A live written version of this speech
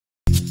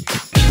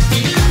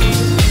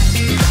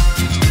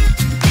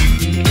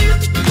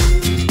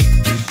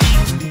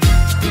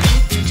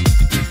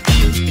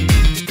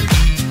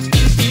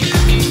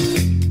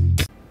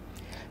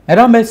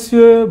Mesdames,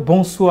 Messieurs,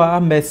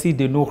 bonsoir. Merci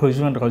de nous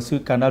rejoindre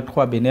sur Canal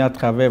 3-BENIN à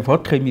travers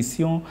votre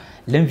émission,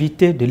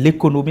 l'invité de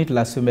l'économie de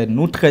la semaine.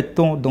 Nous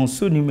traitons dans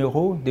ce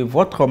numéro de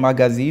votre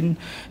magazine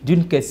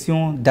d'une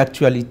question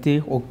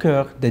d'actualité au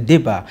cœur des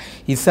débats.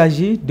 Il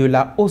s'agit de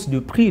la hausse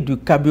du prix du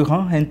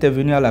carburant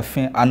intervenue à la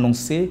fin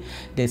annoncée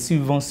des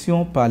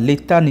subventions par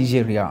l'État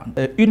nigérian.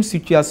 Une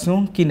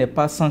situation qui n'est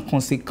pas sans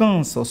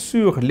conséquences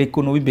sur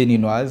l'économie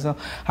béninoise.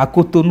 À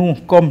Cotonou,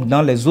 comme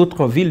dans les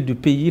autres villes du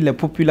pays, les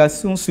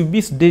populations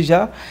subissent déjà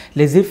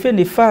les effets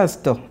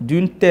néfastes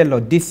d'une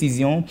telle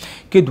décision.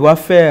 Que doit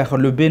faire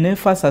le Bénin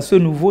face à ce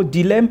nouveau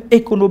dilemme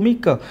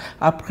économique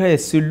après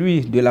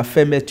celui de la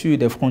fermeture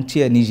des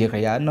frontières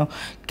nigérianes?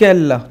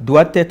 Quelle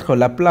doit être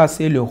la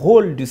place et le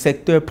rôle du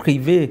secteur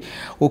privé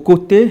aux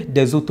côtés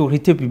des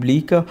autorités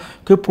publiques?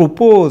 Que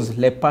proposent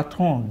les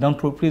patrons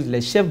d'entreprise,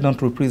 les chefs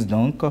d'entreprise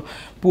donc?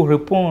 Pour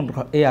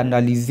répondre et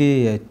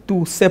analyser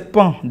tous ces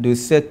pans de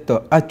cette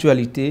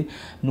actualité,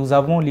 nous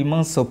avons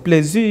l'immense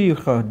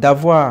plaisir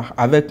d'avoir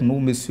avec nous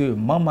M.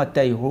 Mama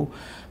Taïro.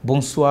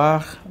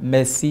 Bonsoir,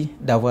 merci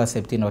d'avoir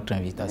accepté notre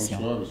invitation.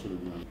 Bonsoir, monsieur le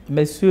président.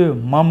 Monsieur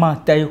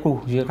Mama Taïro,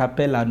 je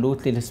rappelle à nos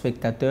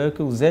téléspectateurs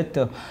que vous êtes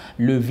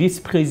le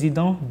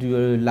vice-président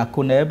de la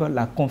CONEB,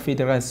 la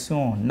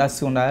Confédération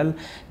nationale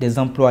des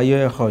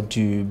employeurs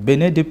du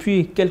Bénin.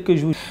 Depuis quelques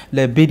jours,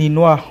 les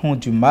Béninois ont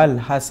du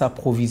mal à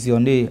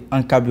s'approvisionner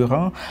en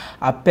carburant.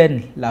 À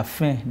peine la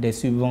fin des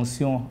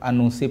subventions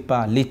annoncées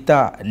par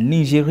l'État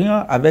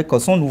nigérien avec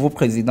son nouveau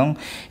président,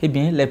 eh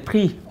bien, les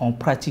prix ont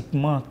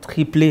pratiquement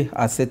triplé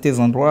à certains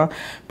endroits.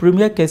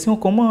 Première question,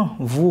 comment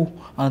vous,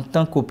 en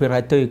tant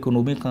qu'opérateur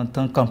économique, en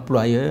tant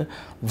qu'employeur,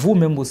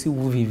 vous-même aussi,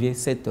 vous vivez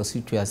cette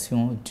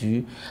situation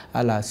due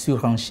à la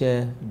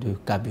surenchère de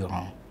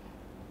carburant?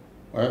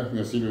 Oui,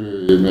 merci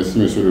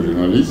monsieur le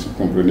journaliste.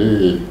 Vous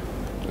comprenez,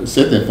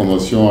 cette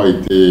information a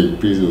été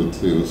prise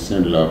au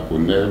sein de la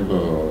CONEB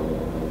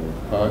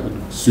par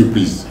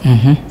surprise.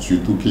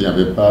 Surtout qu'il n'y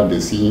avait pas de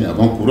signes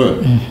avant-coureurs.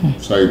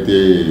 Ça a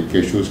été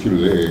quelque chose qui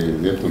nous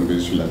est tombé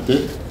sur la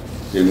tête.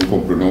 Et nous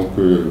comprenons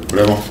que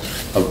vraiment,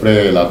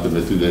 après la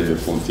fermeture des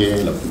frontières,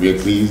 la première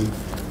crise,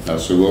 la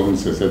seconde,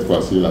 c'est cette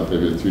fois-ci la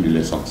fermeture de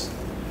l'essence,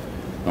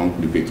 donc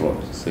du pétrole.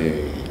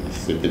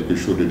 C'est quelque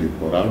chose de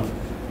déplorable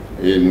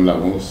et nous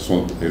l'avons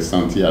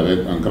senti avec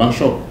un grand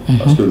choc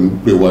parce que nous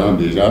prévoyons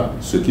déjà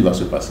ce qui va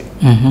se passer.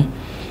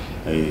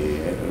 Et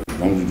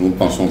donc nous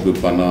pensons que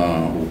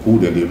au cours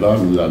des débats,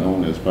 nous allons,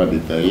 n'est-ce pas,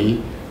 détailler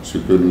ce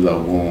que nous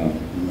avons,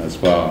 n'est-ce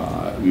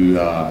pas, eu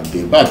à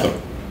débattre.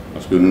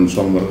 Parce que nous nous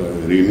sommes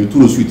réunis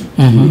tout de suite,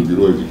 le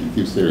bureau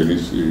exécutif s'est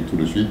réuni tout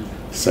de suite,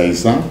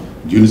 s'agissant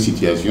d'une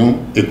situation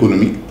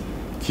économique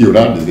qui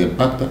aura des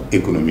impacts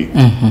économiques.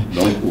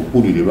 Donc, au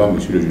cours du débat,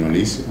 monsieur le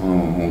journaliste,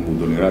 on vous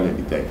donnera les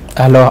détails.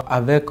 Alors,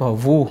 avec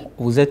vous,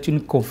 vous êtes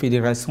une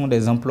confédération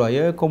des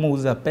employeurs, comme on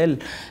vous appelle,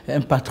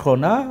 un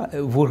patronat,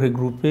 vous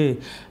regroupez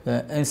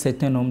un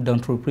certain nombre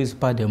d'entreprises,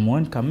 pas des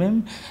moindres quand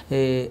même.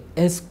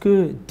 Est-ce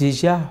que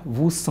déjà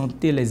vous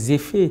sentez les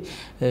effets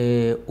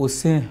au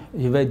sein,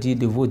 je vais dire,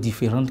 de vos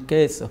différentes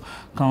caisses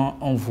quand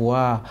on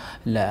voit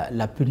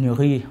la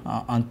pénurie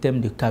en termes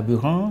de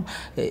carburant,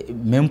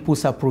 même pour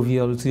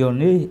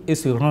s'approvisionner et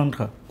se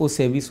rendre au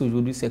service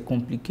aujourd'hui, c'est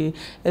compliqué.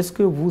 Est-ce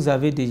que vous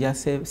avez déjà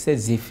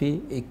ces effets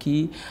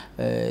qui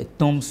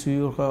tombent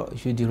sur,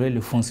 je dirais,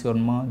 le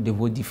fonctionnement de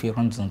vos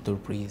différentes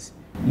entreprises?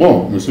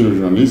 Bon, monsieur le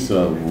journaliste,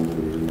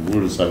 vous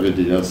le savez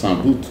déjà sans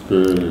doute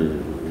que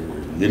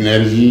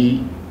l'énergie,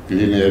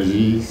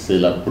 c'est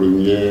la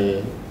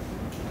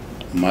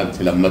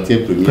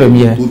matière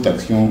première de toute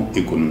action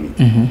économique.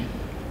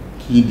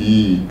 Qui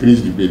dit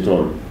crise du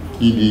pétrole,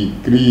 qui dit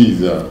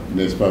crise,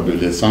 n'est-ce pas, de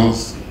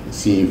l'essence,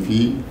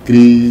 signifie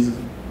crise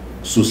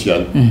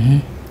sociale,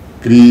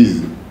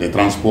 crise des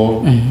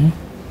transports,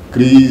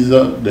 crise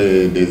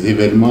des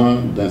événements,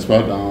 n'est-ce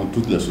pas, dans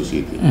toutes les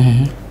sociétés.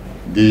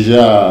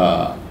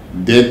 Déjà,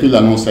 dès que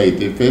l'annonce a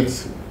été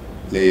faite,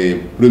 les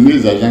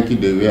premiers agents qui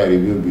devaient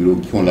arriver au bureau,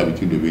 qui ont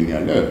l'habitude de venir à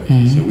l'heure,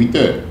 c'est 8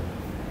 heures.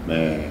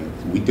 Mais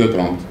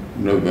 8h30,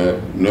 9h,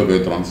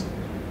 9h30.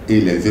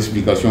 Et les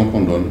explications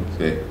qu'on donne,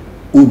 c'est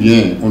ou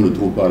bien on ne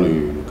trouve pas le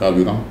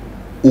carburant,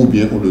 ou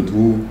bien on le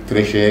trouve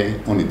très cher,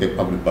 on n'était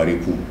pas préparé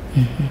pour.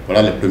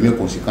 Voilà les premières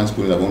conséquences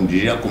que nous avons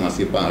déjà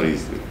commencé par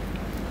enregistrer.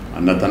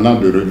 En attendant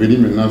de revenir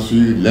maintenant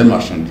sur les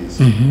marchandises.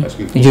 Parce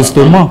qu'il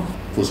Justement,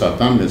 faut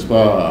s'attendre, n'est-ce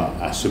pas,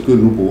 à ce que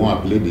nous pouvons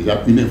appeler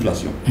déjà une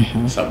inflation.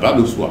 Ça va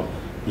de soi,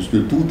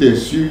 puisque tout est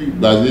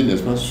basé,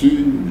 n'est-ce pas, sur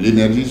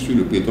l'énergie, sur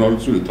le pétrole,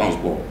 sur le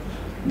transport.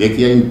 Dès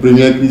qu'il y a une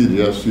première crise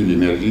déjà sur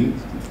l'énergie,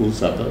 il faut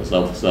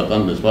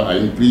s'attendre, n'est-ce pas, à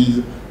une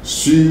crise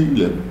sur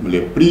les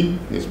prix,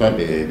 n'est-ce pas,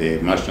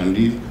 des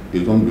marchandises,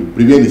 des zones de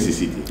première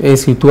nécessité. Et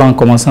surtout en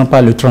commençant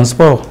par le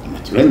transport.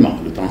 Naturellement,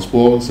 le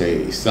transport,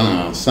 c'est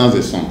sans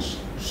essence,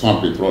 sans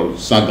pétrole,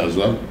 sans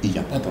gasoil, il n'y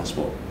a pas de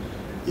transport.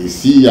 Et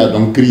s'il y a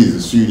donc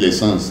crise sur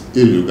l'essence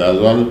et le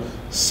gasoil,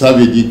 ça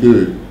veut dire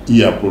qu'il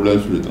y a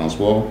problème sur le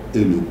transport et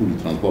le coût du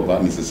transport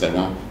va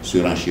nécessairement se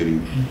renchérir.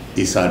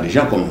 Et ça a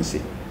déjà commencé.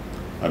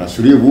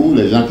 Rassurez-vous,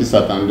 les gens qui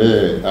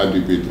s'attendaient à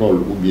du pétrole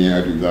ou bien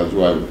à du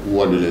gasoil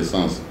ou à de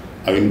l'essence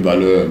à une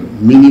valeur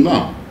minimum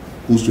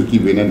pour ceux qui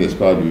venaient, n'est-ce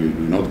pas,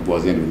 de notre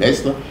voisin de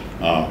l'Est,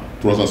 à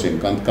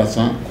 350,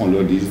 400, qu'on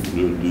leur dise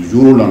du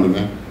jour au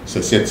lendemain,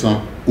 c'est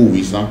 700 ou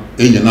 800,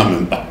 et il n'y en a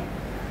même pas.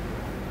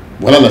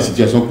 Voilà la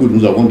situation que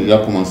nous avons déjà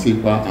commencé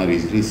par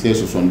enregistrer ces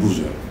 72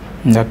 heures.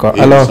 D'accord.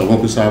 Et nous savons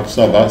que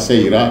ça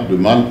ira de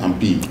mal en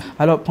pire.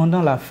 Alors,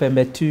 pendant la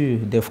fermeture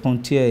des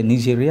frontières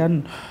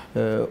nigérianes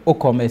aux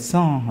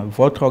commerçants,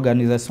 votre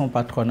organisation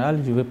patronale,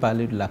 je vais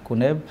parler de la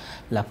CONEB,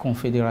 la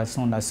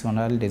Confédération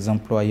nationale des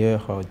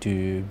employeurs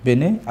du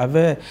Bénin,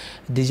 avait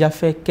déjà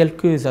fait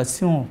quelques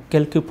actions,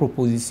 quelques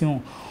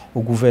propositions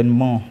au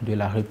gouvernement de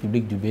la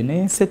République du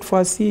Bénin. Cette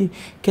fois-ci,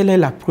 quelle est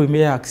la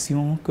première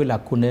action que la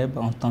CONEB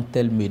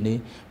entend-elle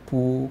mener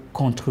pour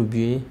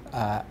contribuer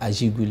à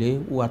juguler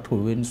ou à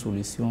trouver une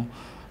solution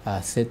à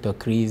cette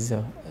crise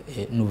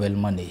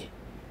nouvellement née?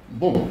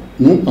 Bon,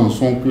 nous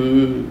pensons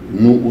que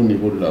nous, au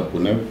niveau de la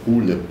CONEB,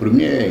 pour les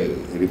premières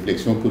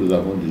réflexions que nous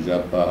avons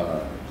déjà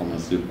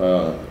commencé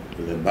par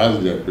les bases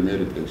des premières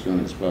réflexions,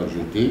 n'est-ce pas,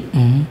 jetées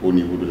au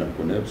niveau de la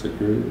CONEB, c'est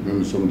que nous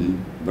nous sommes dit,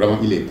 vraiment,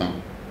 il est temps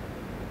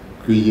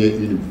qu'il y ait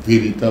une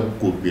véritable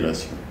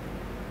coopération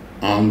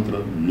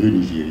entre le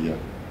Nigeria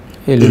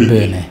et le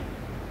Bénin.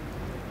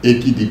 Et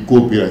qui dit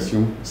coopération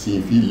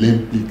signifie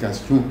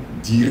l'implication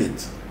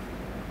directe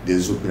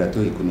des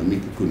opérateurs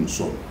économiques que nous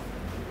sommes.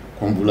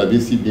 Comme vous l'avez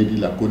si bien dit,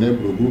 la CONEB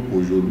regroupe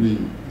aujourd'hui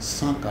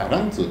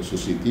 140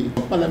 sociétés,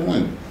 pas les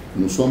moindres.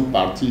 Nous sommes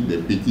partis des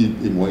petites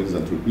et moyennes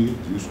entreprises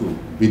jusqu'au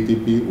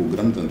BTP, aux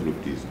grandes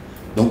entreprises.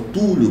 Donc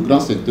tout le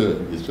grand secteur,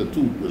 et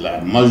surtout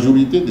la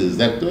majorité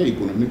des acteurs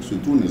économiques se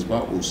trouvent, n'est-ce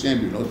pas, au sein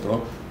de notre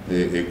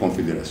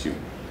confédération.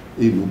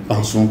 Et nous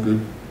pensons que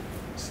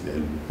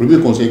le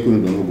premier conseil que nous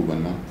donnons au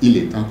gouvernement, il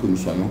est temps que nous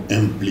soyons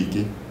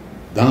impliqués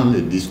dans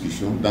les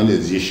discussions, dans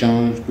les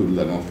échanges que nous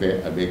allons faire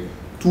avec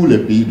tous les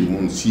pays du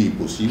monde, si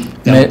possible,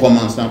 en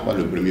commençant par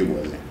le premier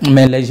voisin.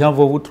 Mais les gens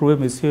vont vous trouver,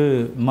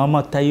 monsieur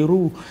Maman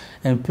Taïrou,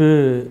 un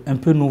peu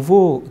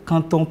nouveau.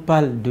 Quand on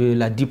parle de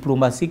la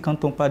diplomatie,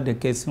 quand on parle de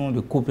questions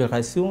de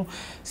coopération,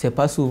 ce n'est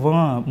pas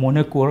souvent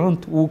monnaie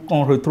courante où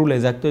on retrouve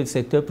les acteurs du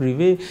secteur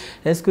privé.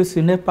 Est-ce que ce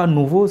n'est pas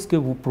nouveau ce que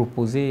vous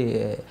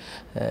proposez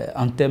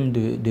en termes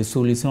de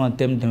solutions, en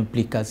termes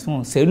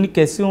d'implication? C'est une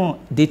question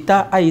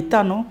d'État à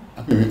État, non?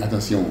 Mais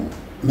attention.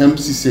 Même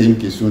si c'est une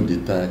question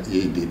d'État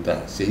et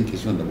d'État, c'est une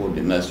question d'abord de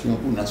nation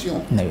ou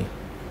nation. Oui.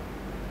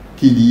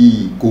 Qui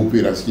dit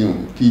coopération,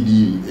 qui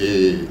dit,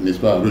 n'est-ce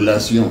pas,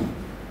 relation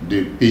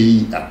de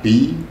pays à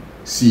pays,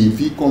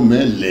 signifie qu'on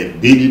met les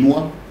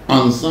Béninois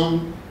ensemble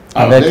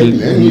avec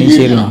les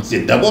Nigérians.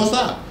 C'est d'abord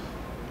ça.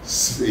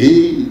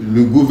 Et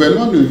le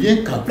gouvernement ne vient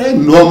qu'après,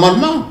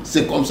 normalement.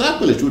 C'est comme ça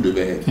que les choses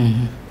devaient être.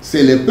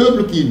 C'est les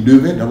peuples qui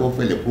devaient d'abord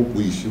faire les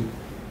propositions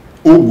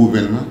au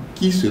gouvernement,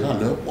 qui sera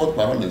leur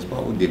porte-parole, n'est-ce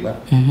pas, au débat,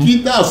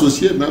 qui t'a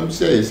associé même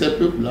ces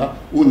peuples-là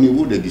au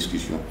niveau des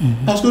discussions.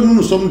 Parce que nous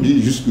nous sommes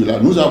dit jusque-là,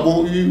 nous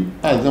avons eu,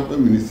 par exemple,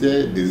 un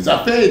ministère des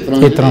Affaires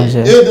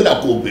étrangères et de la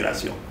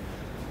coopération.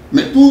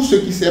 Mais tout ce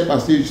qui s'est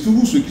passé,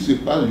 tout ce qui se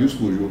passe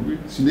jusqu'aujourd'hui,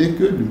 ce n'est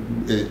que,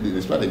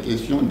 n'est-ce pas, des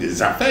questions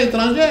des affaires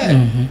étrangères.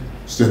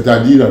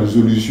 C'est-à-dire la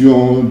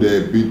résolution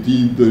des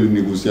petites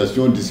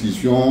négociations,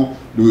 discussions,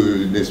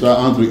 n'est-ce pas,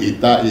 entre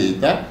État et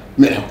État.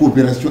 Mais la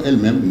coopération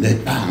elle-même n'est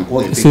pas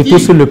encore effective. Surtout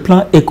sur le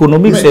plan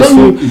économique, c'est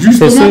sûr.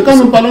 Justement, quand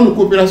nous parlons de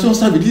coopération,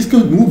 ça veut dire que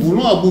nous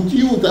voulons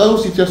aboutir aux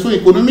situations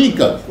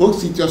économiques.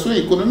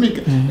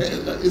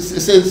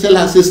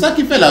 C'est ça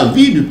qui fait la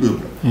vie du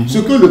peuple. Ce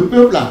que le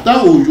peuple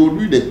attend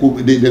aujourd'hui des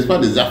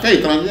affaires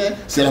étrangères,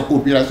 c'est la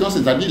coopération,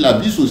 c'est-à-dire la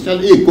vie sociale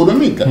et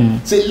économique.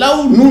 C'est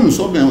là où nous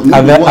sommes.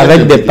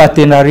 Avec des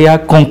partenariats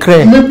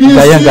concrets. Mais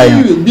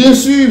bien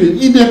sûr,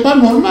 il n'est pas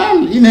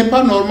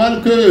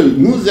normal que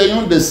nous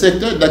ayons des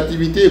secteurs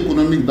d'activité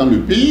économique dans le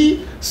pays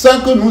sans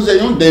que nous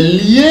ayons des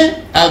liens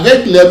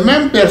avec les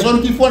mêmes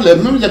personnes qui font les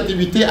mêmes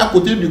activités à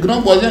côté du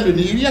grand voisin, le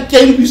Nigeria, qui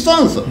a une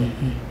puissance.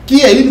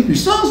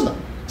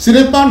 Ce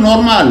n'est pas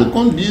normal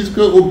qu'on dise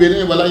qu'au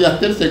Bénin, voilà, il y a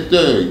tel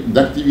secteur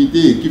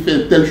d'activité qui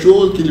fait telle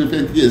chose, qui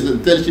fait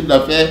tel chiffre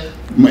d'affaires,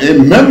 et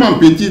même en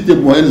petites et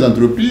moyennes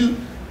entreprises,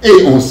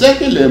 et on sait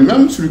que les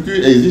mêmes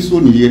structures existent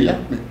au Nigeria,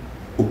 mais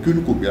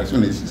aucune coopération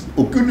n'existe,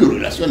 aucune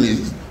relation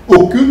n'existe.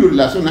 Aucune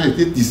relation n'a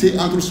été tissée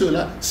entre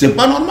ceux-là. C'est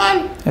pas normal.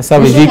 Ça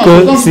veut dire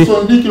que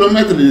 70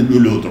 km de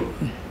l'autre.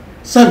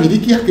 Ça veut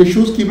dire qu'il y a quelque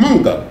chose qui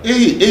manque.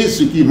 Et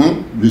ce qui manque,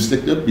 le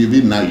secteur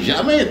privé n'a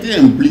jamais été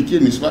impliqué,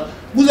 n'est-ce pas?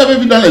 Vous avez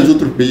vu dans les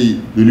autres pays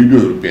de l'Union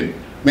européenne.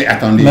 Mais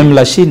attendez. Même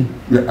la Chine.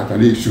 Mais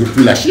attendez,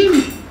 surtout la Chine.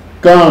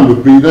 Quand le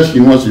président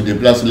chinois se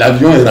déplace,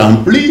 l'avion est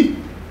rempli.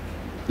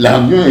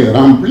 L'avion est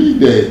rempli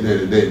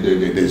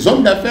des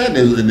hommes d'affaires,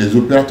 des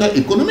opérateurs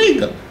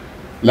économiques.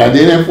 La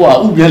dernière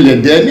fois, ou bien les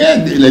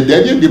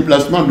derniers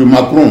déplacements de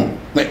Macron,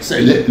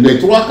 c'est les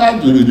trois quarts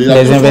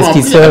des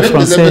investisseurs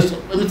français.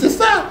 C'est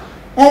ça.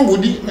 On vous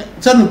dit, mais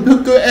ça ne peut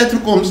que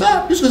être comme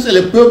ça, puisque c'est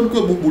les peuples que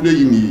vous voulez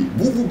unir.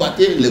 Vous vous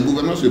battez, les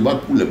gouvernements se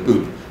battent pour les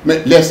peuples.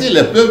 Mais laissez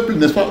les peuples,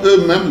 n'est-ce pas,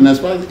 eux-mêmes, n'est-ce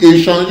pas,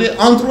 échanger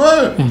entre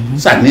eux.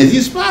 Ça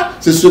n'existe pas.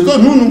 C'est ce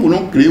que nous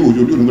voulons créer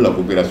aujourd'hui au niveau de la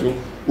coopération,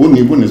 au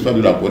niveau, n'est-ce pas,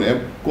 de la CONEB,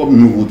 comme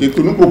nouveauté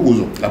que nous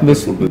proposons.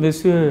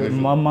 Monsieur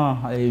Maman,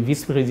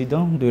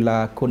 vice-président de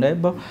la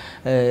CONEB,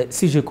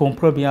 si je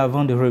comprends bien,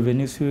 avant de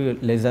revenir sur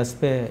les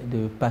aspects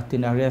de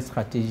partenariat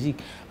stratégique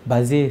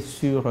basé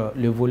sur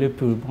le volet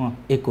purement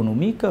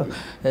économique,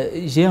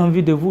 j'ai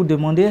envie de vous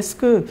demander, est-ce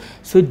que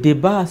ce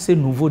débat, ce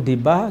nouveau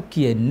débat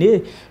qui est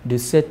né de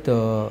cette,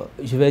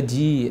 je vais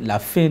dire, la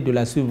fin de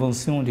la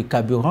subvention du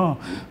carburant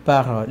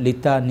par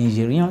l'État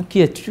nigérien,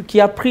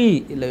 qui a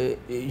pris,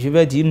 je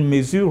vais dire, une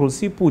mesure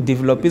aussi pour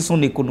développer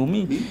son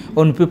économie,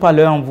 on ne peut pas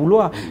leur en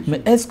vouloir.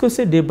 Mais est-ce que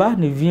ce débat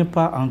ne vient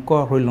pas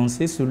encore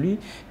relancer celui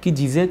qui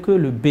disait que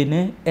le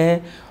Bénin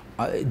est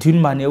d'une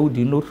manière ou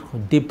d'une autre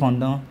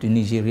dépendant du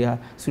Nigeria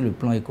sur le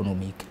plan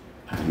économique?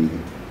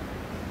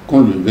 Qu'on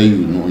le veuille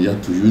ou non, il y a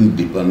toujours une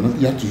dépendance,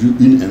 il y a toujours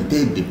une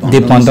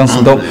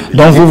interdépendance.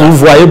 Donc vous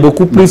voyez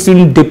beaucoup plus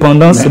une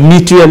dépendance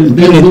mutuelle,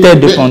 une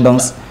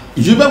interdépendance.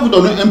 Je vais vous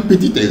donner un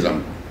petit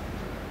exemple.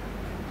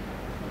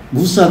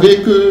 Vous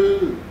savez que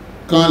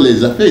quand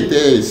les affaires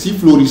étaient si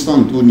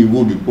florissantes au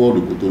niveau du port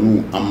de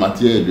Cotonou en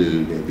matière de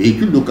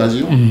véhicules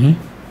d'occasion,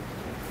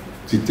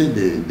 c'était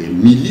des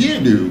milliers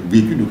de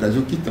véhicules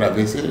d'occasion qui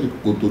traversaient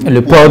Cotonou.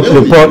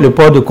 Le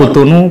port de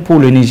Cotonou pour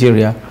le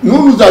Nigeria.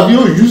 Nous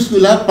avions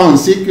jusque-là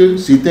pensé que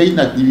c'était une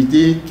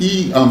activité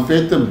qui, en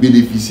fait,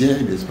 bénéficiait,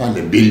 n'est-ce pas,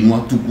 les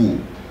Béninois tout court.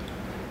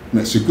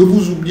 Mais ce que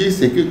vous oubliez,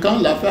 c'est que quand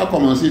l'affaire a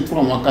commencé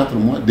 3 mois, 4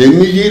 mois, des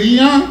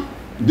Nigériens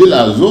de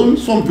la zone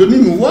sont venus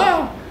nous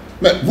voir.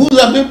 Mais vous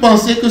avez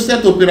pensé que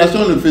cette opération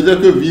ne faisait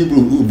que vivre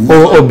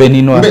aux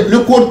Béninois. Mais le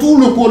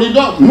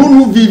corridor,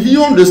 nous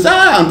vivions de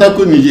ça en tant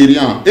que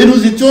Nigérians et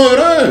nous étions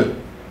heureux.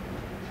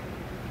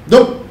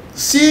 Donc,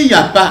 s'il n'y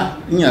a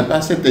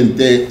pas cette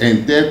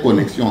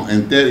interconnexion,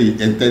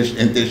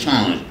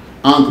 interchange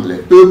entre les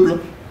peuples,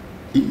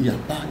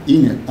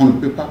 on ne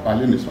peut pas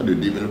parler, n'est-ce pas, de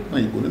développement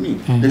économique.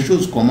 Les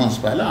choses commencent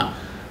par là.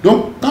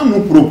 Donc, quand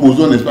nous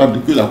proposons, n'est-ce pas,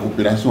 que la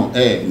coopération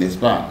ait, n'est-ce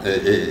pas,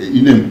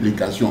 une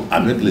implication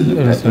avec les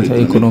opérateurs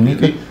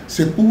économiques,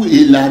 c'est pour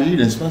élargir,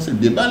 n'est-ce pas, ce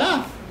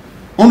débat-là.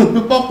 On ne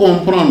peut pas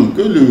comprendre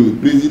que le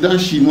président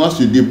chinois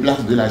se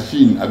déplace de la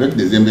Chine avec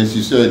des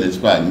investisseurs, n'est-ce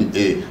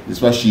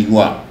pas,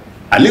 chinois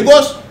à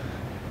Lagos,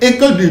 et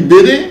que du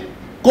Bénin,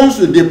 qu'on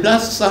se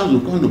déplace sans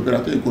aucun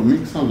opérateur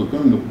économique, sans aucun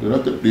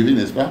opérateur privé,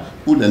 n'est-ce pas,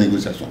 pour la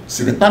négociation.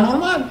 Ce n'est pas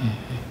normal.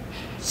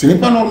 Ce n'est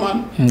pas normal.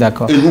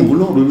 D'accord. Et nous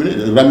voulons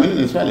ramener,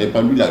 n'est-ce pas, les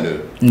pendules à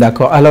l'heure.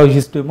 D'accord. Alors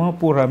justement,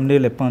 pour ramener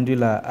les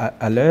pendules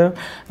à l'heure,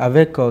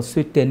 avec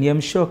ce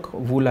énième choc,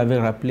 vous l'avez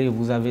rappelé,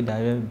 vous avez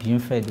d'ailleurs bien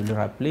fait de le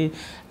rappeler,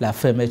 la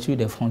fermeture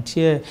des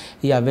frontières,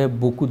 il y avait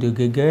beaucoup de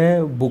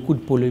guéguerres, beaucoup de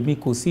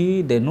polémiques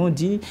aussi, des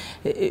non-dits.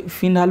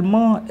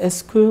 Finalement,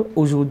 est-ce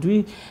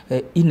qu'aujourd'hui,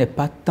 il n'est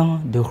pas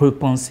temps de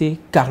repenser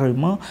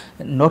carrément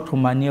notre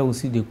manière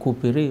aussi de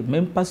coopérer,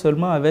 même pas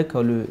seulement avec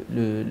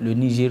le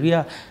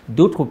Nigeria,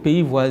 d'autres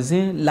pays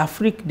voisins,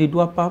 l'Afrique ne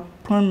doit pas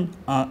prendre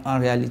en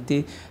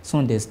réalité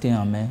son destin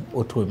en main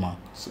autrement.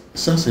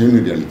 Ça, c'est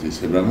une réalité.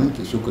 C'est vraiment une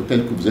question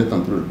telle que vous êtes en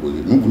train de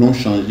poser. Nous voulons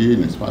changer,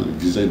 n'est-ce pas, le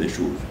visage des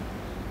choses.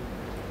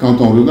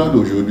 Quand on regarde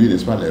aujourd'hui,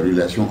 n'est-ce pas, les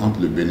relations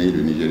entre le Bénin et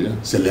le Nigeria,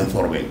 c'est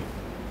l'informel.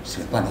 Ce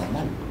n'est pas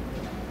normal.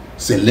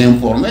 C'est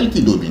l'informel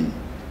qui domine.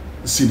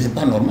 Ce n'est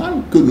pas normal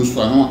que nous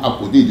soyons à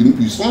côté d'une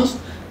puissance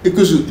et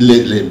que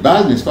les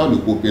bases, n'est-ce pas, de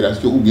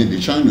coopération ou bien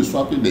d'échange ne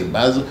soient que des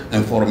bases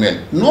informelles.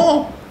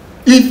 Non!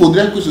 Il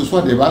faudrait que ce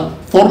soit des bases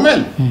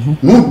formelles.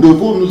 Nous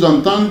devons nous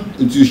entendre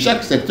sur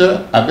chaque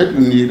secteur avec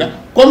le Nigeria,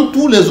 comme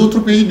tous les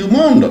autres pays du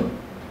monde.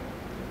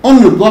 On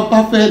ne doit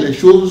pas faire les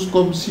choses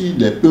comme si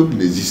les peuples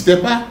n'existaient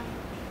pas,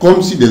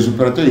 comme si des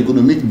opérateurs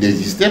économiques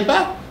n'existaient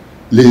pas.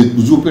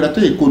 Les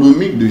opérateurs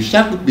économiques de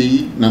chaque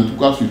pays, en tout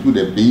cas surtout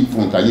des pays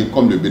frontaliers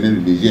comme le Bénin, le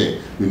Niger,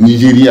 le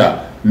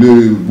Nigeria,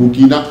 le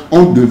Burkina,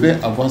 on devait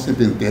avoir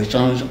cet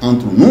interchange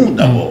entre nous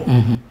d'abord.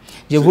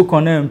 Je vous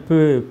connais un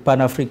peu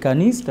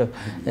panafricaniste,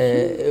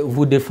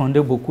 vous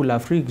défendez beaucoup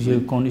l'Afrique,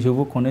 je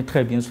vous connais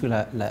très bien sur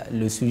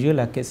le sujet,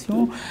 la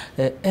question.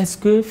 Est-ce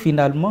que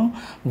finalement,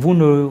 vous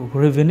ne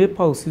revenez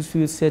pas aussi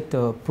sur cette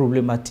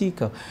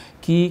problématique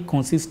qui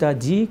consiste à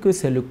dire que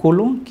c'est le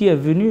colon qui est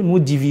venu nous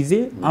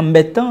diviser en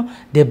mettant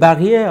des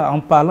barrières, en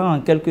parlant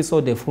en quelque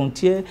sorte des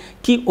frontières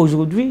qui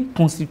aujourd'hui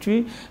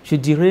constituent, je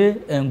dirais,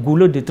 un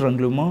goulot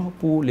d'étranglement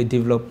pour le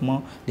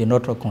développement de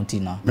notre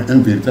continent. Mais un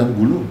véritable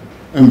goulot.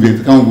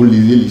 Quand vous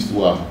lisez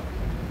l'histoire,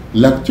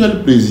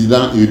 l'actuel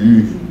président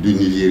élu du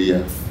Nigeria,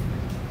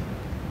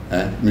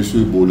 M.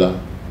 Bola,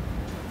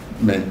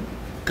 mais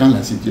quand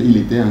la situation,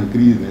 il était en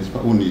crise, n'est-ce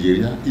pas, au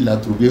Nigeria, il a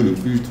trouvé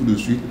refuge tout de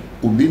suite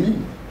au Bénin.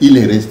 Il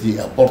est resté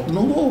à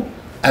Porto-Novo,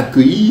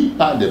 accueilli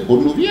par des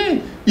Pornoviens.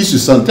 Il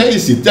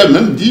s'était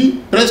même dit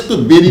presque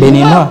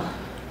béninois.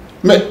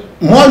 Mais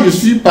moi, je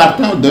suis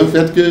partant d'un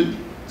fait que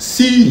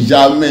si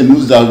jamais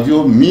nous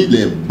avions mis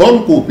les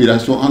bonnes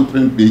coopérations entre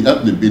un pays,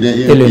 entre le Bénin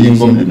et un pays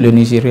comme le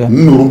Nigeria,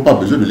 nous n'aurons pas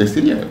besoin de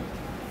l'extérieur.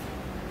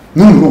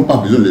 Nous n'aurons pas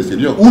besoin de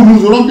l'extérieur. Ou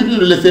nous aurons besoin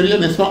de l'extérieur,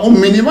 n'est-ce pas, au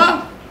minimum.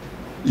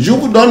 Je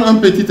vous donne un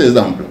petit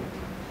exemple.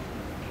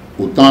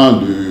 Au temps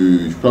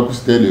de, je crois que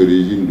c'était le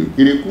régime de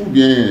Kérékou,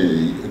 bien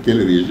quel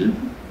régime.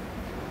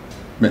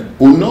 Mais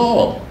au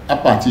nord, à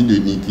partir de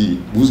Niki,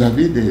 vous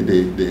avez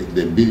des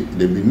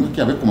Béninois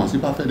qui avaient commencé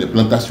par faire des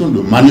plantations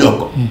de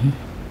manioc.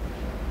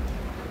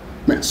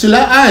 Mais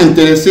cela a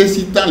intéressé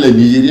si tant les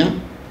Nigériens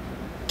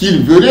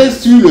qu'ils venaient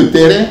sur le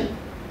terrain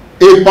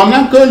et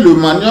pendant que le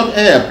manioc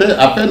est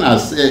à peine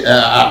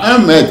à 1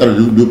 mètre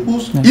de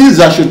pouce,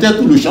 ils achetaient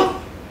tout le champ.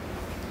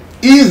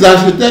 Ils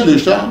achetaient le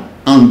champ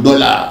en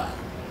dollars.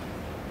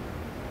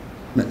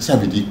 Mais ça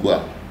veut dire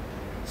quoi?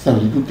 Ça veut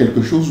dire que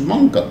quelque chose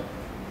manque.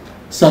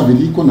 Ça veut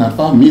dire qu'on n'a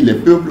pas mis les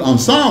peuples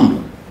ensemble.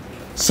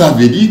 Ça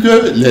veut dire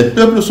que les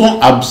peuples sont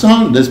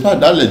absents, n'est-ce pas,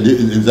 dans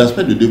les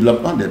aspects de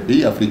développement des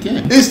pays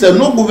africains. Et c'est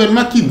nos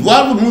gouvernements qui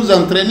doivent nous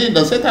entraîner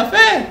dans cette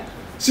affaire.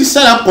 Si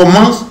ça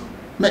commence,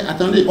 mais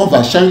attendez, on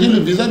va changer le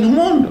visage du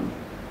monde.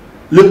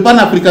 Le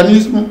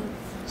panafricanisme,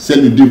 c'est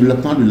le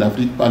développement de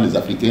l'Afrique par les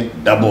Africains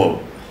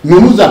d'abord. Nous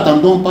ne nous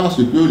attendons pas à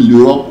ce que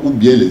l'Europe ou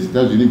bien les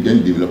États-Unis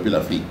viennent développer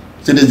l'Afrique.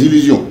 C'est des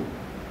illusions.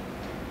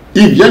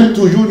 Ils viennent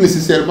toujours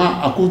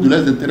nécessairement à cause de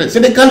leurs intérêts. C'est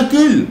des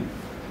calculs.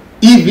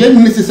 Ils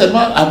viennent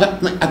nécessairement avec...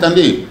 Mais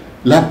attendez,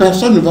 la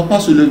personne ne va pas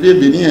se lever,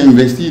 venir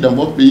investir dans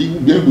votre pays,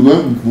 ou bien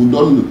vous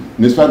donne,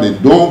 n'est-ce pas, des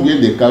dons, ou bien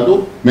des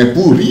cadeaux, mais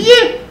pour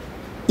rien.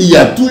 Il y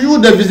a toujours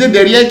des visées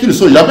derrière qui ne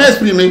sont jamais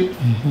exprimées.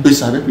 Et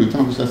c'est avec le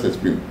temps que ça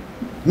s'exprime.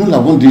 Nous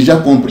l'avons déjà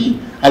compris.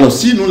 Alors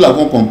si nous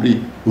l'avons compris,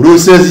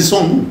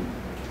 ressaisissons-nous.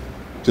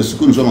 C'est ce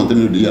que nous sommes en train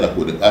de dire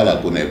à la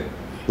CONEP.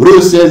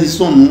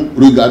 Ressaisissons-nous,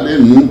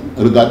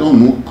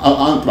 regardons-nous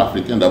entre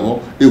Africains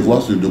d'abord et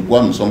voir ce de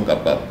quoi nous sommes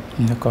capables.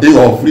 Et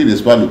offrir,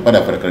 n'est-ce pas, le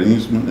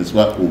panafricanisme, n'est-ce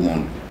pas, au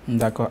monde.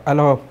 D'accord.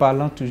 Alors,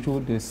 parlant toujours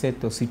de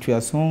cette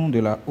situation de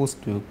la hausse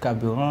de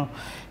carburant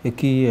et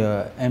qui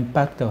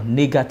impacte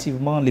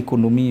négativement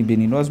l'économie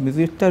béninoise,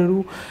 M.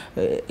 Talou,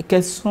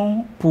 quelles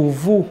sont pour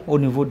vous, au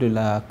niveau de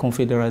la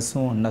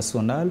Confédération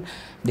nationale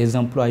des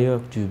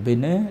employeurs du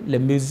Bénin, les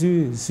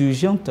mesures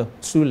urgentes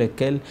sur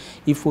lesquelles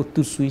il faut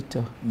tout de suite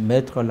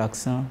mettre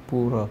l'accent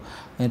pour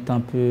un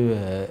temps peu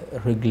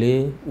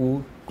régler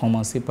ou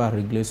commencer par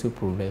régler ce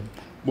problème?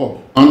 Bon,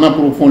 en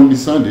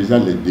approfondissant déjà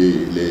les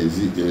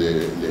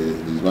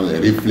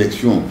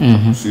réflexions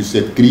sur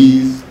cette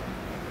crise,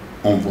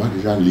 on voit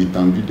déjà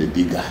l'étendue des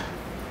dégâts.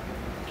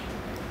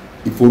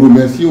 Il faut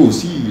remercier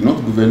aussi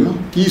notre gouvernement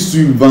qui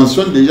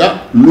subventionne déjà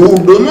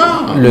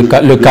lourdement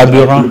le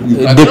carburant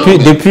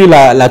depuis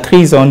la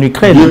crise en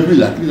Ukraine. Depuis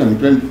la crise en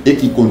Ukraine et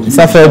qui continue.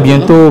 Ça fait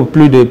bientôt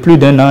plus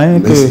d'un an. Hein,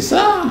 mais c'est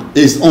ça.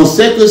 Et on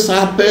sait que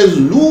ça pèse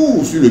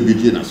lourd sur le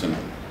budget national.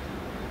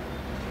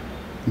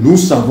 Nous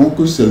savons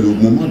que c'est le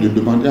moment de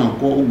demander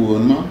encore au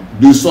gouvernement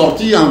de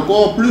sortir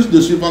encore plus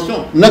de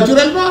subventions,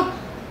 naturellement.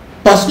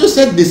 Parce que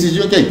cette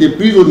décision qui a été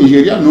prise au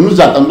Nigeria, nous ne nous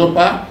attendons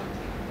pas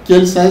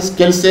qu'elle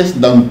cesse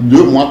dans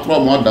 2 mois, 3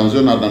 mois, dans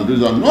 1 an, dans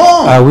 2 ans. Non.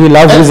 Ah oui,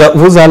 là,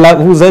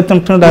 vous êtes en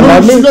train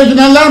d'alarmer. Non, je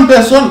n'alarme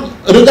personne.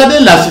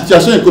 Regardez la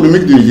situation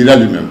économique du Nigeria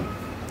lui-même.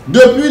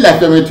 Depuis la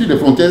fermeture des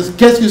frontières,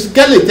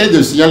 quel était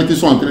le signal qu'ils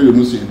sont en train de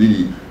nous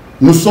dire?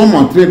 Nous sommes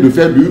en train de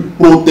faire du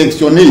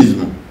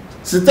protectionnisme.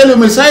 C'était le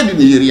message du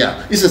Nigeria.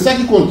 Et c'est ça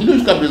qui continue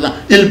jusqu'à présent.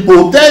 Ils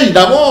protègent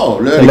d'abord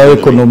leur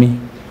économie.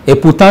 Et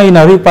pourtant, ils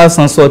n'arrivent pas à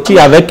s'en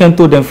sortir avec un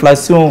taux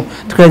d'inflation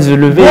très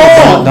élevé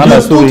dans la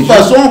sous-région. De toute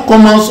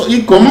façon,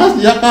 il commence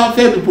déjà par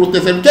faire du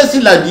protectionnisme. Qu'est-ce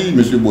qu'il a dit,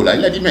 M. Bola?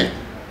 Il a dit, mais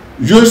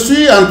je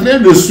suis en train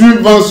de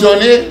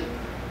subventionner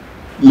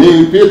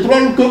les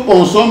pétroles que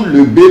consomment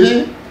le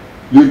Bénin,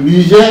 le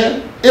Niger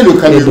et le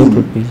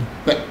Cameroun.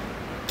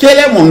 Quel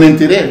est mon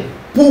intérêt?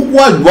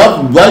 Pourquoi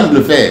dois-je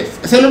le faire?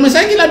 C'est le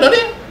message qu'il a donné.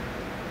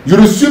 Je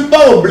ne suis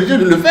pas obligé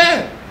de le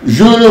faire.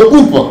 Je le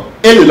coupe.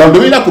 Et le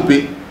lendemain, il a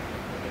coupé.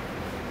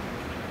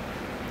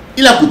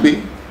 Il a coupé.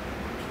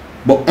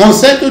 Bon, on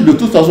sait que de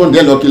toute façon,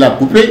 dès lors qu'il a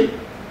coupé,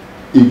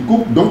 il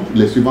coupe donc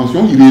les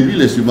subventions, il réduit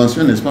les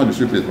subventions, n'est-ce pas, de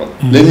ce pétrole.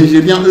 Les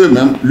Nigériens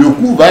eux-mêmes, le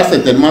coût va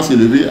certainement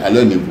s'élever à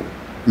leur niveau.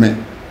 Mais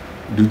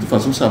de toute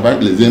façon, ça va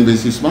être les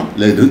investissements,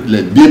 les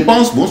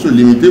dépenses vont se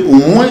limiter au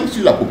moins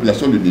sur la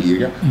population du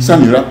Nigeria. Ça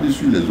n'ira plus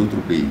sur les autres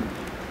pays.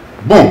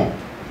 Bon,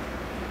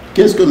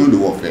 qu'est-ce que nous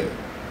devons faire?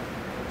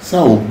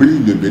 Ça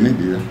oblige le Bénin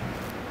déjà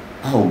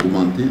à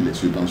augmenter les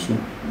subventions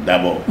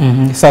d'abord.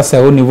 Ça, c'est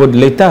au niveau de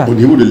l'État. Au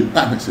niveau de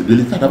l'État, c'est de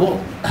l'État d'abord,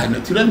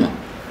 naturellement.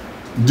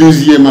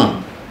 Deuxièmement,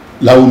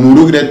 là où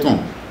nous regrettons,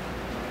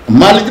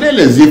 malgré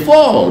les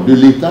efforts de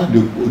l'État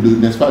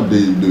n'est-ce pas,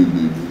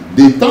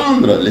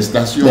 d'étendre les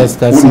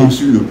stations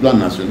sur le plan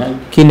national.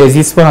 Qui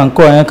n'existe pas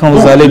encore quand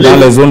vous allez dans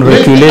les zones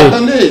reculées.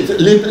 Attendez,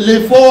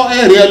 l'effort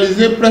est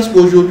réalisé presque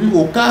aujourd'hui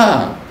au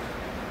quart.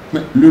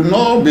 Mais le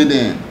nord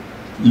Bénin,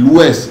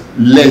 l'ouest,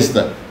 l'est,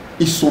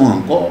 ils sont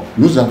encore.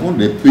 Nous avons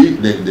des pays,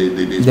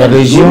 des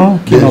régions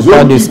qui n'ont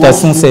pas de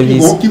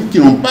station-service. Qui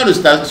n'ont pas de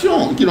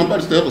station,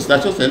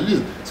 station-service.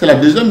 C'est la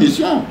deuxième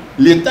mission.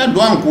 L'État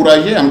doit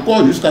encourager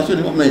encore jusqu'à ce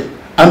niveau. Mais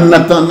en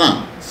attendant,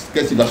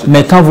 qu'est-ce qui va se passer?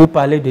 Mais quand vous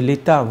parlez de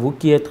l'État, vous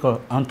qui êtes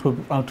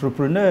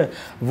entrepreneur,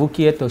 vous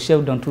qui êtes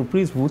chef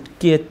d'entreprise, vous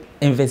qui êtes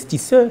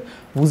investisseur,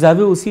 vous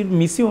avez aussi une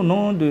mission,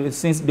 non, de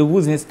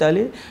vous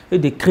installer et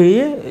de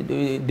créer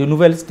de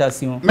nouvelles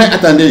stations. Mais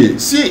attendez,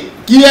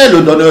 qui est le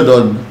donneur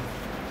d'ordre?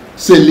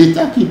 C'est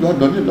l'État qui doit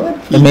donner l'ordre.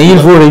 Mais il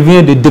vous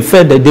revient de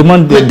faire des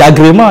demandes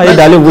d'agrément et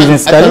d'aller vous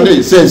installer.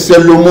 Attendez, c'est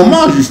le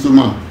moment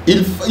justement.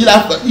 Il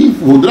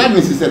faudra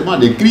nécessairement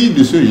des crises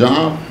de ce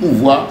genre pour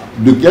voir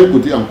de quel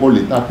côté encore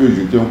l'État peut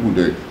jeter un coup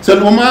d'œil. C'est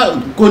le moment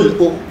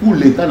où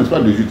l'État ne soit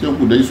de jeter un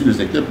coup d'œil sur le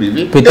secteur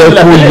privé.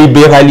 Peut-être pour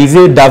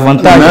libéraliser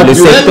davantage le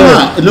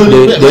secteur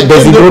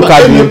des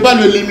hydrocarbures. Et ne pas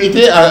le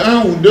limiter à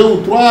un ou deux ou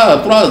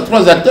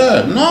trois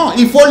acteurs. Non,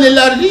 il faut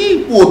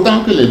l'élargir pour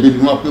autant que les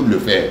Béninois peuvent le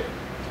faire.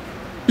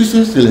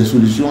 Puisque c'est les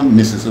solutions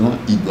nécessairement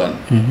idoines.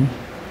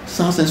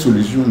 Sans ces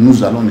solutions,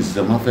 nous allons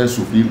nécessairement faire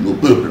souffrir nos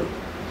peuples.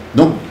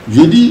 Donc,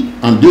 je dis,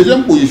 en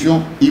deuxième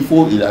position, il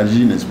faut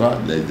élargir, n'est-ce pas,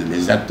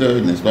 les acteurs,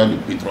 n'est-ce pas, du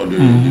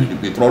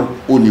pétrole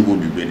au niveau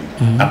du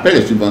Bénin. Après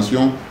les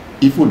subventions,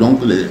 il faut donc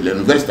les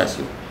nouvelles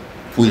stations.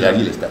 Il faut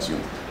élargir les stations.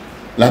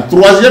 La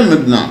troisième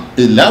maintenant,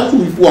 et là où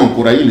il faut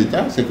encourager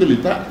l'État, c'est que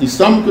l'État, il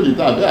semble que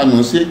l'État avait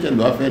annoncé qu'elle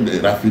doit faire des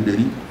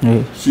raffineries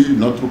sur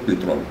notre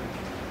pétrole.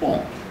 Bon.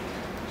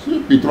 Ce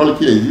pétrole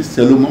qui existe,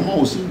 c'est le moment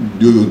aussi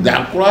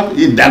d'accroître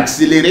et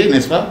d'accélérer,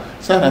 n'est-ce pas,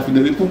 sa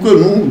raffinerie pour que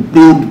nous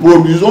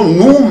produisons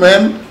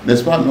nous-mêmes,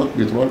 n'est-ce pas, notre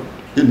pétrole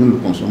et nous le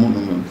consommons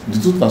nous-mêmes. De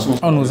toute façon...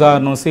 On nous a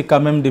annoncé quand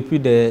même depuis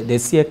des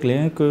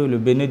siècles que le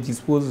Bénin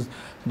dispose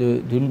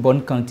d'une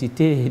bonne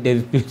quantité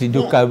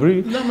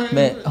d'hydrocarbures,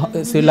 mais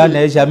cela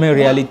n'est jamais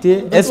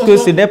réalité. Est-ce que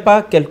ce n'est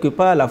pas quelque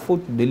part la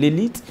faute de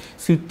l'élite,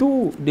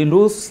 surtout de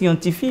nos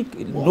scientifiques,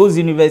 nos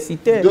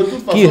universitaires,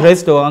 qui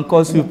restent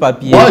encore sur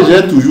papier? Moi,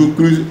 j'ai toujours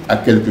cru à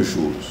quelque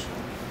chose.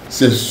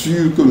 C'est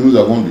sûr que nous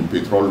avons du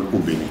pétrole au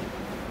Bénin.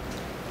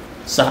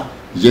 Ça,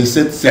 j'ai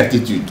cette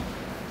certitude.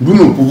 Nous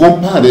ne pouvons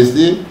pas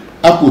rester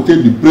à côté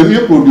du premier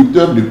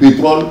producteur de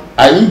pétrole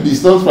à une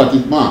distance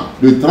pratiquement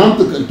de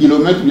 30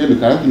 km, de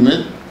 40 km,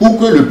 pour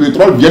que le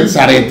pétrole vienne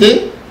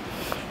s'arrêter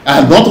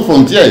à notre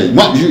frontière.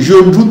 Moi,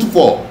 je doute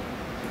fort.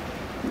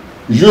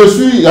 Je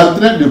suis en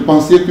train de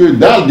penser que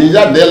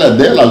déjà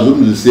dès la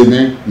zone de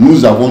SEMAINE,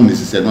 nous avons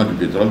nécessairement du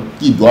pétrole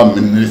qui doit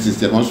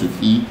nécessairement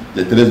suffire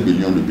les 13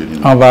 millions de Béninois.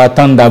 On va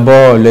attendre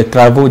d'abord les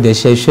travaux des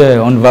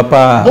chercheurs, on ne va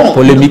pas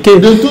polémiquer.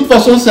 De toute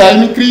façon, c'est à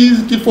une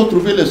crise qu'il faut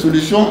trouver les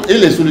solutions et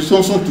les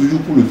solutions sont toujours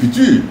pour le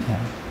futur.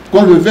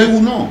 Qu'on le veuille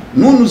ou non.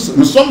 Nous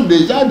sommes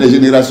déjà des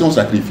générations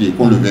sacrifiées,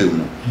 qu'on le veuille ou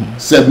non.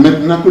 C'est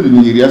maintenant que le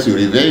Nigeria se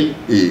réveille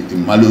et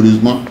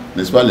malheureusement,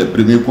 n'est-ce pas, les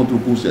premiers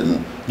contre-coups, c'est nous.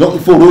 Donc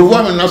il faut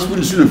revoir maintenant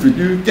sur le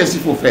futur, qu'est-ce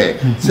qu'il faut faire.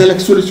 C'est la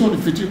solution du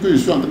futur que je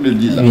suis en train de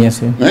dire là. Bien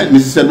sûr.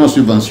 Nécessairement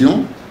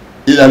subvention,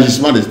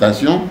 élargissement des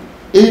stations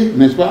et,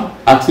 n'est-ce pas,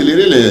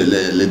 accélérer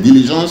les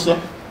diligences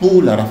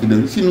pour la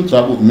raffinerie. Si nous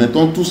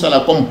mettons tout ça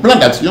là comme plan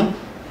d'action,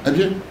 eh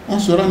bien, on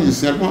sera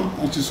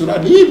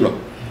libre.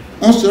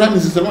 On sera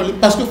nécessairement libre.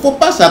 Parce qu'il ne faut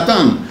pas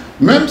s'attendre.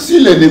 Même si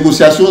les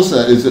négociations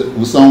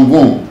s'en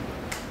vont,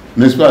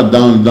 n'est-ce pas,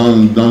 dans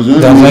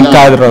un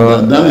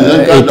cadre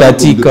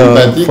étatique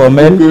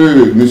formel,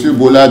 que M.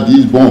 Bola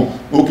dise, bon,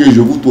 ok,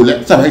 je vous tolère,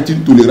 ça va être une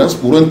tolérance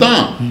pour un temps.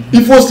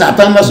 Il faut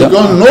s'attendre à ce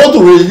qu'un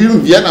autre régime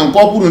vienne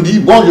encore pour nous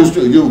dire, bon,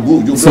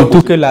 je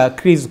surtout que la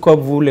crise,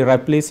 comme vous le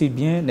rappelez si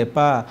bien, n'est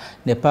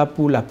pas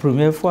pour la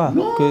première fois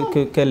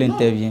qu'elle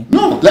intervient.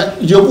 Non, là,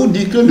 je vous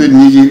dis que le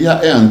Nigeria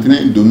est en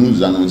train de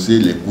nous annoncer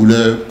les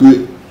couleurs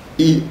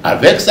que,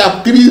 avec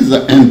sa crise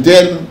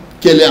interne,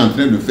 qu'elle est en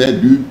train de faire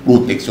du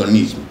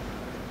protectionnisme.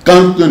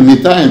 Quand un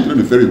État est en train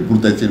de faire du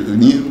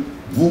protectionnisme,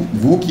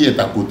 vous qui êtes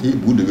à côté,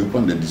 vous devez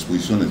prendre des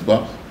dispositions, n'est-ce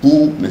pas,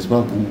 pour, n'est-ce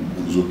pas,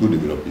 vous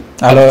autodévelopper.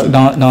 Alors,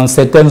 dans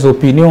certaines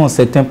opinions,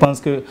 certains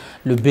pensent que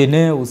le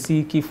Bénin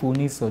aussi, qui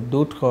fournissent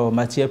d'autres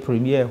matières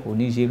premières au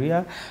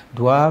Nigeria,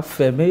 doit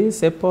fermer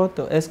ses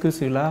portes. Est-ce que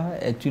cela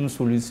est une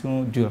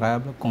solution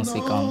durable,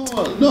 conséquente?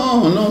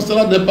 Non,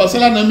 cela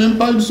n'est même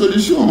pas une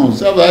solution.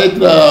 Ça va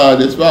être,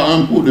 n'est-ce pas,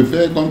 un pot de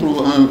fer contre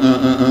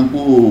un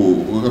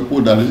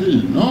pot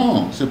d'argile.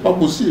 Non, ce n'est pas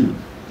possible.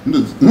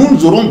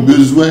 Nous aurons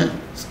besoin.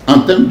 En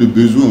termes de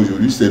besoins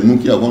aujourd'hui, c'est nous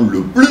qui avons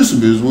le plus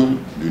besoin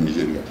du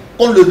Nigeria.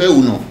 Qu'on le veuille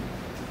ou non.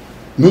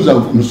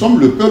 Nous sommes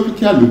le peuple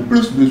qui a le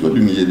plus besoin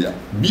du Nigeria.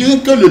 Bien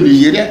que le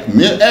Nigeria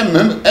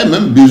ait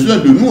même besoin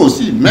de nous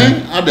aussi, mais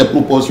à des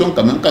proportions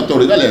quand même. Quand on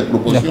regarde les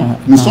proportions,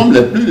 nous sommes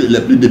les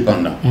plus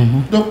dépendants.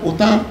 Donc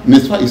autant,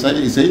 n'est-ce pas,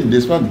 essayer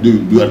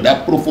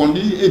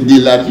d'approfondir et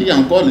d'élargir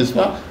encore, n'est-ce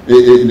pas,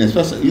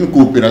 une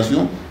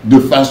coopération de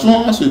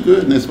façon à ce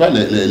que, n'est-ce pas,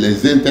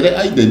 les intérêts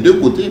aillent des deux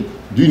côtés,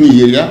 du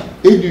Nigeria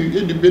et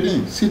du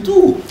Bénin, c'est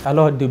tout.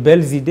 Alors, de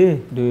belles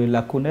idées de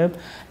la CONEB,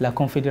 la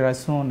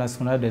Confédération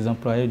nationale des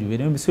employés du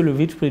Bénin. Monsieur le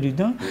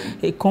vice-président,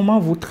 et comment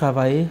vous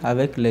travaillez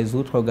avec les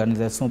autres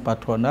organisations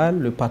patronales,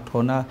 le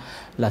patronat,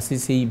 la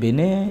CCI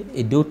Bénin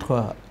et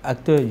d'autres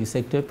acteurs du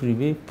secteur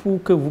privé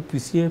pour que vous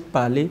puissiez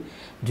parler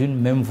d'une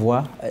même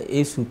voix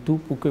et surtout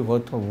pour que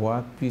votre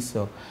voix puisse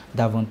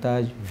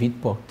davantage vite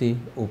porter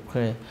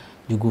auprès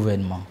du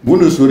gouvernement? Vous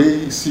ne saurez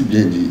si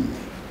bien dire.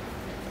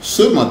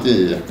 Ce matin,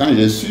 quand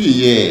j'ai su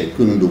hier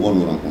que nous devons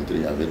nous rencontrer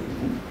avec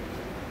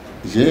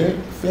vous, j'ai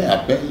fait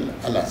appel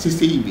à la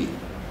CCIB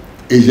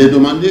et j'ai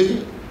demandé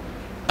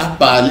à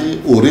parler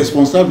aux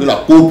responsables de la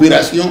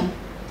coopération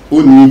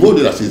au niveau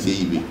de la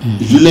CCIB.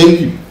 Je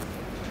l'ai eu.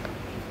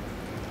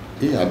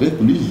 Et avec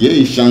lui,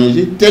 j'ai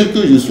échangé tel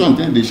que je suis en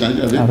train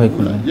d'échanger avec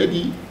vous. J'ai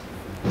dit,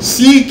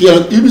 si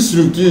une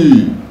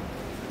structure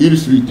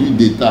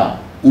d'État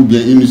ou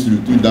bien une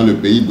structure dans le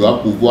pays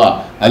doit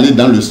pouvoir aller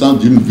dans le sens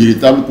d'une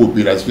véritable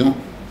coopération,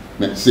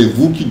 mais c'est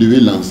vous qui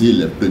devez lancer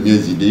les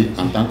premières idées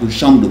en tant que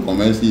chambre de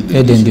commerce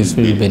et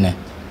d'industrie du Bénin.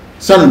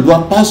 Ça ne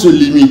doit pas se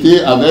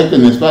limiter avec,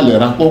 n'est-ce pas, les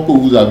rapports que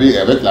vous avez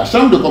avec la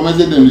chambre de commerce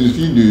et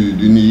d'industrie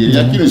du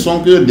Nigeria, qui ne sont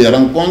que des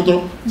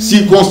rencontres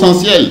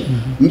circonstancielles.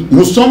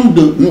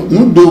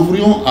 Nous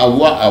devrions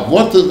avoir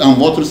en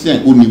votre sein,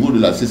 au niveau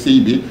de la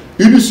CCIB,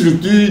 une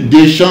structure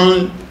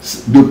d'échange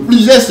de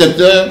plusieurs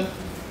secteurs,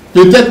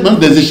 peut-être même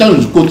des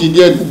échanges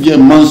quotidiens ou bien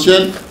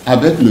mensuels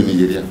avec le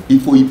Nigeria. Il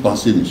faut y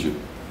penser, monsieur.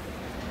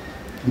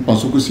 Nous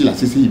pensons que si la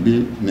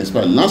CCIB, n'est-ce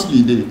pas, lance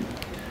l'idée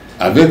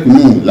avec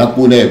nous, la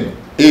CONEB,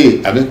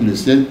 et avec le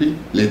CNP,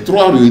 les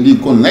trois réunis,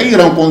 qu'on aille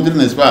rencontrer,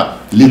 n'est-ce pas,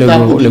 l'État,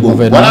 le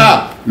gouvernement.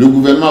 Voilà, le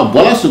gouvernement,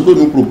 voilà ce que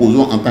nous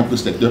proposons en tant que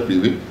secteur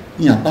privé.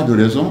 Il n'y a pas de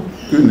raison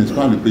que, n'est-ce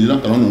pas, le président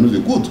Talon nous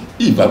écoute.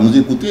 Il va nous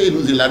écouter et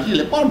nous élargir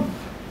les portes.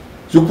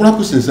 Je crois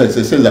que c'est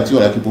ces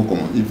actions-là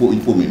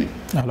qu'il faut mener.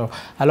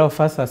 Alors,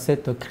 face à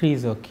cette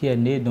crise qui est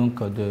née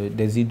donc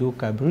des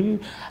hydrocarbures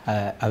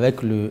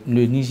avec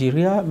le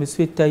Nigeria, M.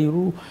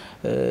 Taïrou,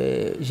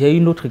 j'ai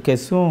une autre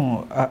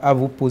question à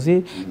vous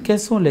poser. Quels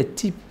sont les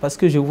types, parce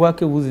que je vois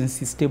que vous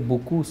insistez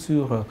beaucoup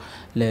sur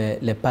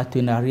les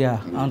partenariats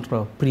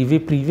entre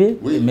privé,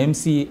 même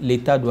si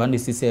l'État doit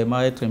nécessairement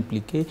être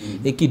impliqué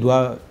et qui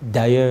doit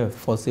d'ailleurs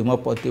forcément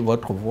porter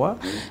votre voix.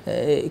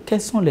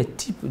 Quels sont les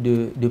types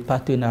de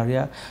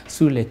partenariats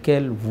sur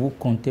lesquels vous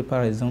comptez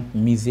par exemple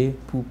miser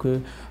pour que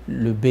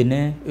le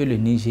Bénin et le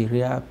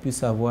Nigeria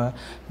puissent avoir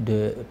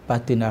des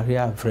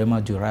partenariats vraiment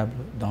durables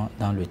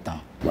dans le temps?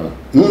 Voilà.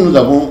 Nous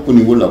avons, au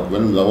niveau de la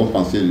gouvernement,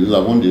 nous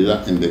avons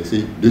déjà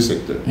indexé deux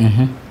secteurs.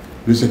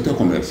 Le secteur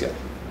commercial.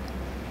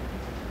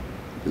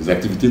 Les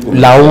activités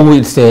commerciales. Là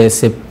où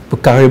c'est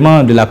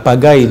carrément de la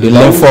pagaille, de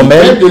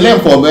l'informel. De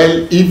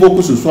l'informel, il faut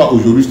que ce soit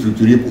aujourd'hui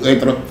structuré pour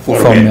être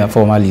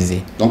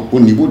formalisé. Donc au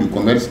niveau du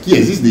commerce qui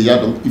existe déjà,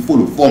 donc il faut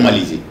le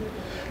formaliser.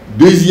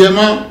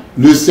 Deuxièmement,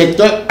 le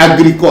secteur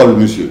agricole,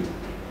 monsieur.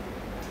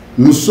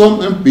 Nous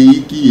sommes un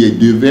pays qui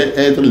devait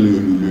être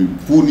le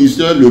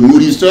fournisseur, le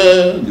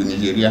nourrisseur du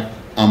Nigeria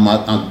en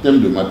termes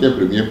de matières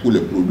premières pour les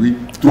produits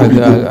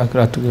tropicaux.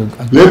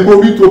 Les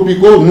produits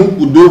tropicaux,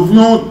 nous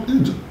devions,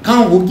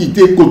 quand vous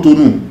quittez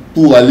Cotonou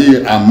pour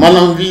aller à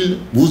Malanville,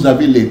 vous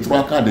avez les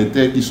 3/4 des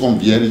terres qui sont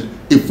vierges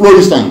et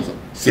florissantes.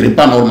 Ce n'est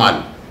pas normal.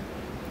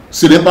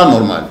 Ce n'est pas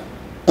normal.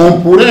 On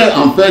pourrait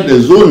en faire des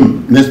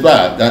zones, n'est-ce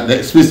pas,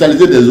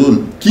 spécialiser des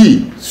zones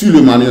qui, sur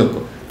le manioc,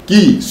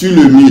 qui, sur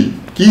le mil,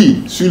 qui,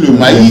 sur le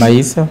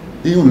maïs.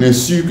 Et on est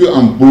sûr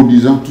qu'en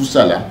produisant tout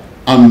ça là,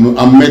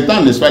 en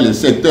mettant, n'est-ce pas, les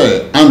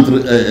secteurs entre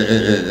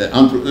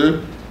eux,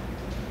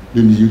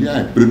 le Nigeria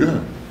est preneur.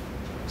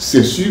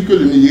 C'est sûr que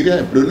le Nigeria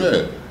est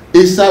preneur.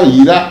 Et ça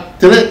ira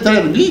très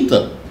très vite.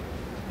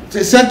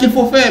 C'est ça qu'il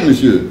faut faire,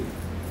 monsieur.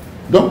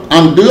 Donc,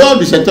 en dehors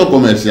du secteur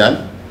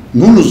commercial,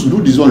 nous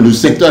disons le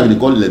secteur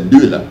agricole, les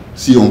deux là,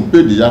 si on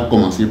peut déjà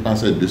commencer par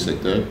ces deux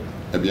secteurs,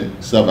 eh bien,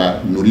 ça va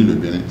nourrir le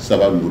Bénin, ça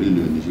va nourrir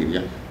le Nigeria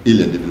et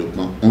les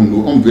développements.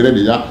 On verrait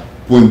déjà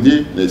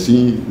pointer les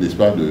signes, n'est-ce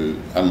pas,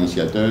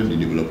 annonciateurs du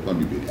développement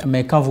du Bénin.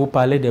 Mais quand vous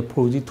parlez des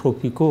produits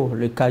tropicaux,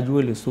 le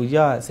cajou et le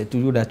soja, c'est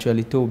toujours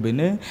d'actualité au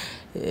Bénin.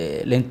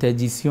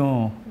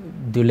 L'interdiction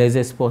de les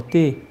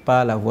exporter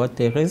par la voie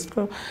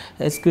terrestre,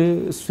 est-ce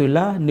que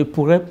cela ne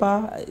pourrait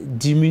pas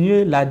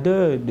diminuer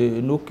l'ardeur de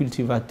nos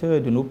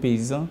cultivateurs, de nos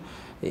paysans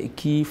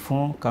qui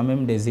font quand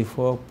même des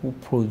efforts pour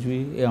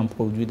produire et en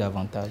produire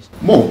davantage?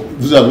 Bon,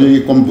 vous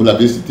avez, comme vous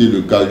l'avez cité,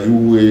 le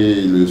cajou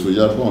et le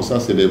soja, bon, ça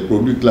c'est des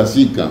produits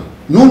classiques.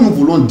 Nous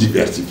voulons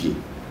diversifier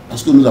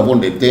parce que nous avons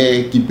des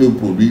terres qui peuvent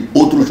produire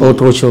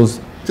autre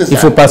chose. Il ne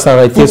faut pas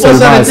s'arrêter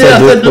seulement à ces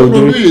deux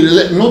produits.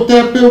 Nos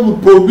terres peuvent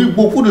produire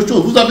beaucoup de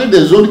choses. Vous avez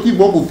des zones qui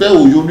vont vous faire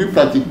aujourd'hui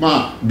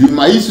pratiquement du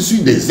maïs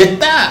sur des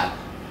hectares.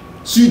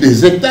 Sur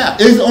des hectares.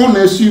 Et on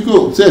est sûr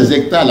que ces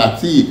hectares-là,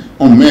 si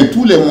on met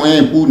tous les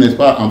moyens pour, n'est-ce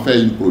pas, en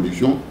faire une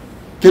production,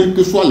 quelle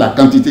que soit la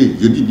quantité,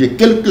 je dis bien,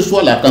 quelle que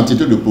soit la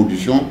quantité de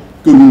production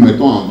que nous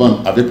mettons en vente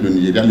avec le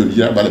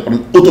Nigeria va les prendre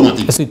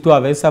automatiquement. Surtout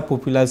avec sa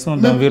population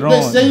d'environ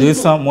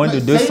moins de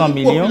 200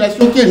 millions. C'est une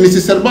population qui est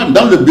nécessairement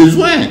dans le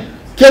besoin.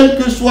 Quels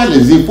que soient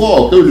les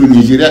efforts que le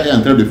Nigeria est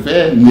en train de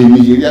faire, le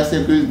Nigeria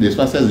sait que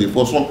ces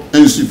efforts sont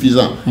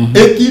insuffisants.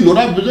 Et qu'il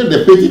aura besoin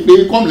des petits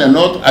pays comme les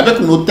nôtres,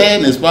 avec nos terres,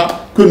 n'est-ce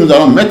pas, que nous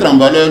allons mettre en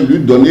valeur, lui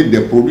donner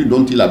des produits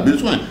dont il a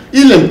besoin.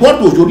 Il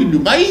importe aujourd'hui du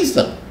maïs.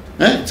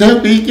 C'est un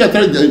pays qui est en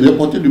train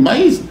d'importer du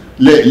maïs.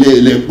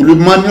 Le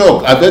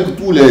manioc, avec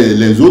tous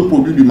les autres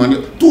produits du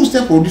manioc, tous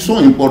ces produits sont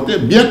importés,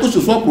 bien que ce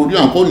soit produit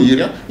encore au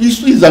Nigeria,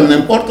 ils en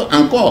importent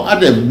encore à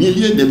des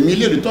milliers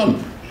de tonnes.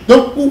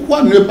 Donc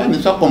pourquoi ne pas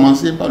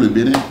commencer par le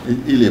Bénin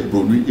et les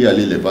produits et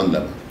aller les vendre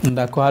là-bas?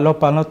 D'accord. Alors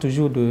parlant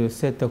toujours de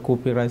cette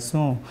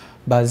coopération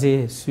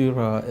basé sur,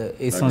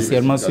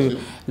 essentiellement sur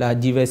la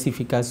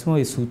diversification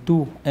et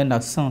surtout un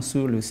accent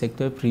sur le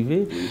secteur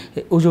privé.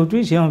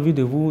 Aujourd'hui, j'ai envie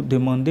de vous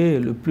demander,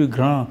 le plus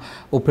grand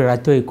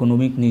opérateur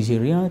économique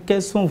nigérien,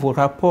 quels sont vos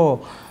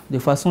rapports de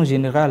façon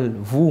générale,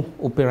 vous,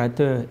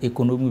 opérateur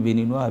économique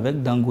béninois,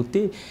 avec Dangote,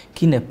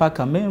 qui n'est pas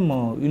quand même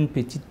une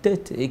petite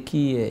tête et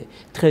qui est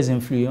très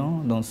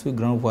influent dans ce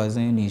grand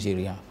voisin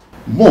nigérien?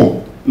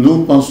 Bon,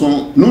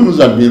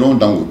 nous admirons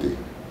Dangote.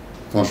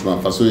 Franchement,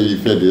 parce qu'il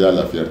fait déjà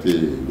la fierté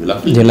de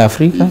l'Afrique. De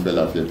l'Afrique. Il fait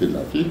la fierté de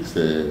l'Afrique.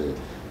 C'est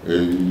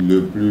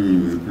le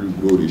plus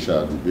gros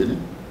Richard du Bénin.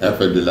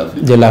 Enfin, de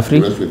l'Afrique. De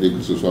l'Afrique. Je pourrais souhaiter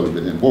que ce soit le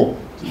Bénin. Bon,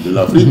 c'est de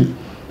l'Afrique,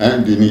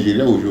 du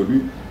Nigeria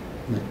aujourd'hui.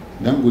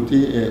 Dangote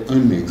est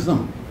un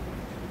exemple.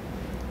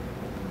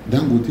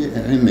 Dangote est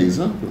un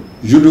exemple.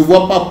 Je ne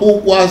vois pas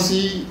pourquoi,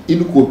 si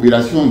une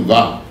coopération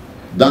va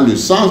dans le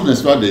sens,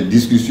 n'est-ce pas, des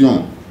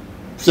discussions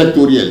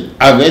sectorielles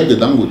avec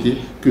Dangote,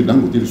 que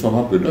Dangote ne soit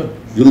pas preneur.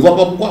 Je ne vois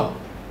pas pourquoi.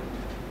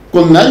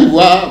 Qu'on aille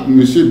voir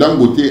M.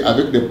 Dangote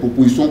avec des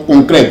propositions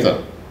concrètes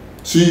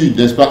sur,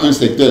 n'est-ce pas, un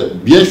secteur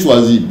bien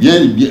choisi,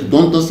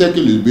 dont on sait que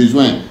le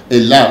besoin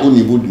est là au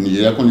niveau du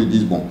Nigeria, qu'on lui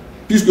dise, bon,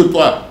 puisque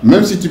toi,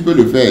 même si tu peux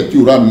le faire, tu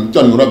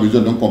en auras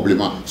besoin d'un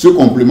complément. Ce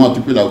complément,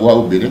 tu peux l'avoir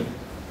au Bénin.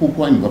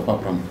 Pourquoi il ne va pas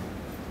prendre?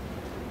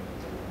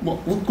 Bon,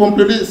 vous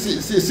comprenez,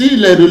 si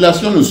les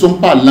relations ne sont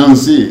pas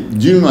lancées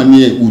d'une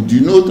manière ou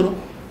d'une autre,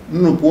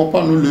 nous ne pouvons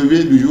pas nous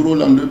lever du jour au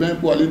lendemain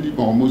pour aller dire,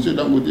 bon, monsieur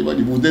Dangote va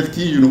dire, vous êtes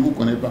qui, je ne vous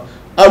connais pas.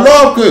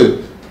 Alors que,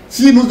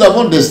 si nous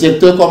avons des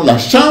secteurs comme la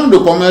Chambre de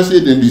commerce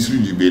et d'industrie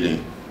du Bénin,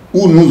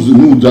 où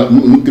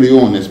nous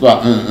créons, n'est-ce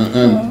pas,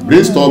 un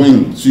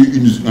brainstorming sur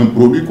un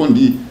produit qu'on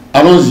dit,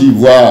 allons-y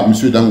voir M.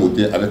 Dangote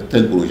avec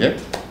tel projet,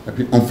 et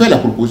puis on fait la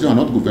proposition à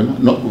notre gouvernement,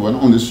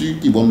 on est sûr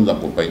qu'ils vont nous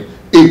accompagner.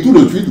 Et tout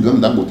de suite,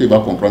 Dangote va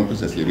comprendre que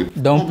c'est sérieux.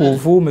 Donc pour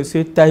vous, M.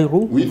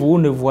 Taïrou, oui, vous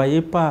ne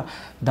voyez pas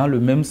dans le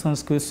même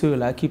sens que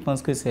ceux-là qui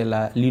pensent que c'est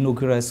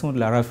l'inauguration de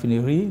la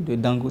raffinerie de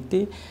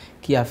Dangote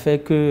qui a fait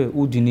que,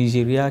 ou du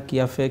Nigeria, qui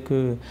a fait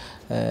que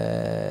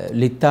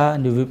l'État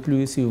ne veut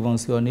plus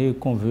subventionner,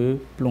 qu'on veut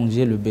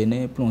plonger le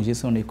Bénin, plonger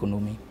son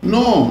économie?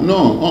 Non,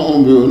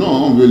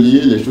 on veut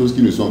lier les choses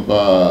qui ne sont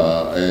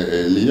pas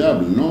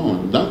liables. Non,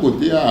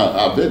 Dangote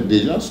avait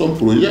déjà son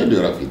projet de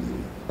raffinerie.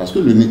 Parce que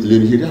le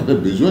Nigeria avait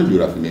besoin de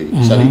raffinerie.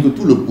 Ça veut dire que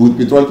tout le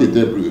pétrole qui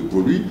était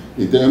produit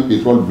était un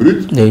pétrole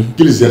brut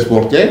qu'ils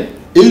exportaient.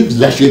 Et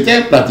ils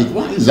achetaient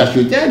pratiquement,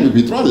 le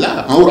pétrole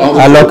là.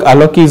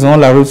 Alors qu'ils ont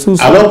la ressource,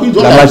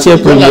 la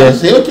matière première.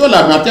 C'est eux qui ont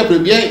la matière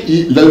première,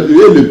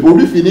 le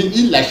produit fini,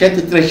 ils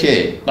l'achètent très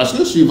cher. Parce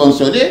que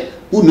subventionné,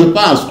 pour ne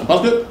pas...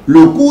 Parce que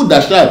le coût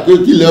d'achat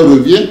qui leur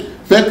revient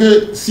fait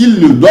que s'ils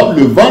doivent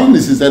le vendre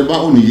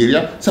nécessairement au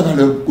Nigeria, ça va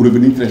leur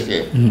revenir très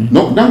cher.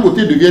 Donc d'un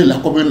côté devient là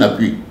comme un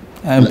appui.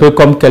 Un peu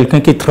comme quelqu'un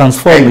qui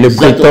transforme le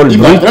pétrole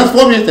brut.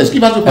 C'est ce qui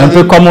va se passer. Un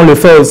peu comme on le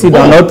fait aussi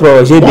dans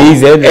notre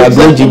GDIZ,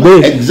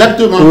 agro-Djibé,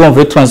 exactement. Où on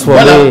veut transformer.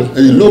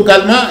 Voilà,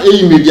 localement et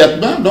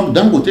immédiatement, donc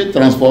Dangote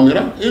transformera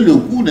et le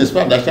coût, n'est-ce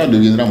pas, d'achat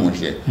deviendra moins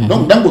cher.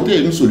 Donc Dangote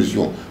est une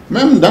solution.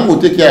 Même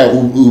Dangote qui a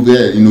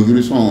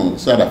inauguré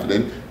sa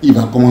raffinerie, il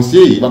va commencer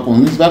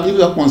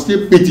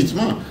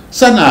petitement.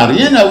 Ça n'a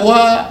rien à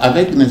voir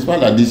avec, n'est-ce pas,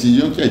 la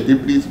décision qui a été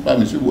prise par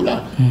M.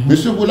 Bola. M.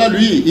 Bola,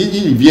 lui,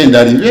 il vient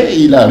d'arriver,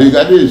 il a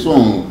regardé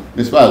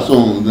n'est-ce pas,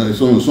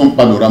 son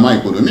panorama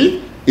économique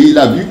et il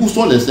a vu où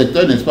sont les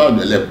secteurs, n'est-ce pas,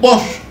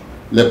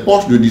 les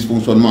poches de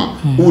dysfonctionnement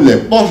ou les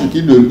poches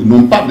qui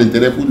n'ont pas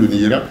d'intérêt pour le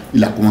Nigeria.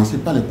 Il a commencé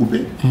par les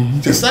couper.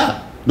 C'est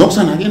ça. Donc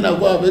ça n'a rien à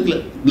voir avec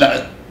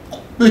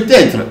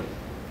peut-être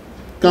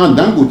quand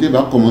Dangote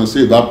va prendre,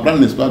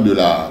 n'est-ce pas, de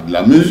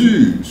la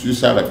mesure sur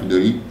sa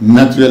raffinerie,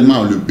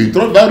 naturellement, le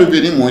pétrole va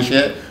revenir moins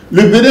cher.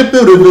 Le Bénin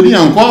peut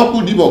revenir encore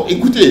pour dire, bon,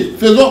 écoutez,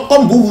 faisons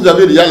comme vous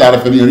avez déjà la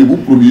raffinerie, vous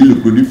produisez le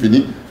produit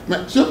fini, mais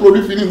ce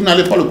produit fini, vous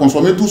n'allez pas le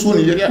consommer tous au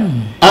Nigeria.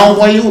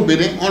 Envoyé au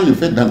Bénin, on le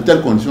fait dans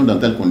telles conditions, dans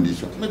telles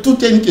conditions. Mais tout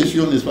est une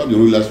question, n'est-ce pas, de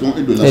relations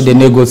et de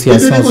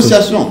négociations. Et de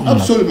négociations,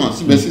 absolument.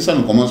 Si ça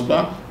ne commence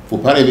pas, il ne faut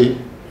pas rêver.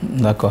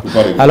 D'accord.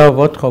 Alors,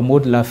 votre mot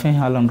de la fin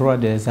à l'endroit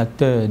des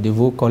acteurs, de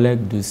vos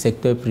collègues du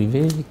secteur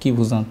privé qui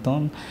vous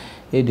entendent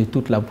et de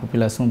toute la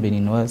population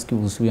béninoise qui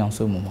vous suit en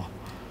ce moment?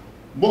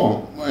 Bon,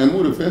 un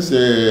mot de fin,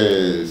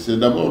 c'est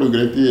d'abord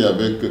regretter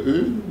avec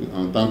eux,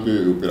 en tant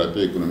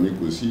qu'opérateur économique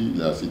aussi,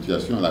 la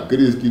situation, la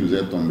crise qui nous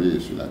est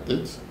tombée sur la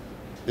tête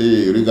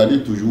et regarder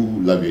toujours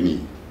l'avenir.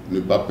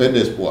 Ne pas perdre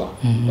espoir.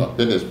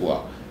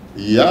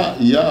 Il y a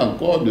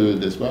encore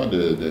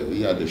il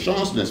y a des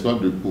chances, n'est-ce pas,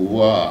 de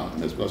pouvoir,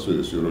 n'est-ce pas,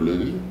 se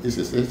relever. Et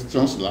c'est cette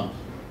chance-là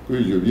que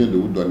je viens de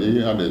vous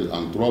donner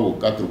en 3 ou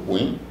 4 points,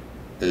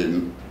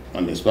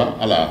 n'est-ce pas,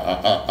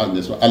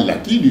 à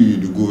l'acquis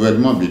du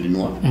gouvernement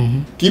béninois,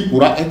 qui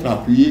pourra être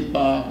appuyé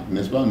par,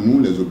 n'est-ce pas, nous,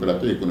 les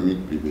opérateurs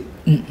économiques privés.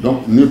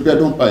 Donc, ne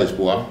perdons pas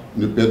espoir.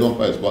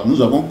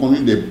 Nous avons connu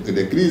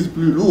des crises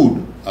plus lourdes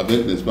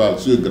avec, n'est-ce pas,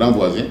 ce grand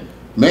voisin,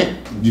 mais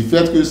du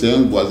fait que c'est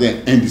un voisin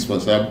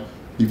indispensable,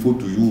 il faut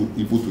toujours,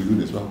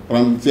 n'est-ce pas,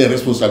 prendre ses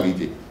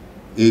responsabilités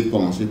et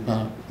commencer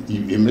par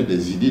émettre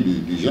des idées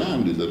du genre,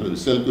 de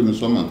celles que nous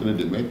sommes en train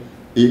de mettre,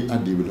 et à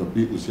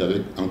développer aussi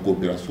en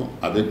coopération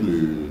avec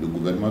le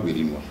gouvernement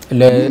béninois.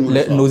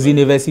 Nos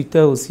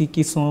universitaires aussi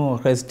qui sont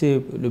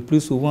restés le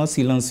plus souvent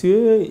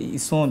silencieux, ils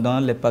sont dans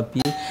les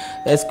papiers.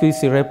 Est-ce qu'il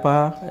serait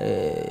pas,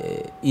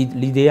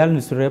 l'idéal ne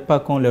serait pas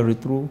qu'on les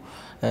retrouve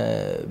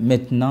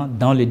maintenant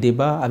dans le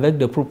débat avec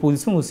des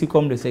propositions aussi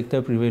comme le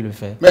secteur privé le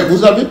fait? Mais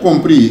vous avez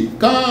compris,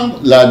 quand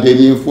la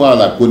dernière fois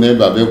la CONEB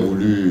avait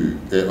voulu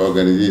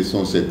organiser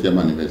son 7e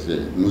anniversaire,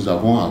 nous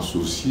avons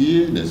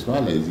associé, n'est-ce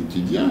pas, les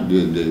étudiants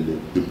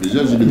de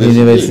plusieurs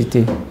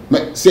universités.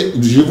 Mais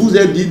je vous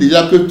ai dit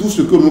déjà que tout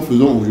ce que nous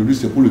faisons aujourd'hui,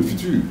 c'est pour le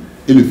futur.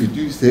 Et le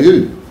futur, c'est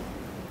eux.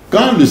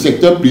 Quand le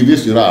secteur privé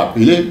sera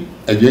appelé,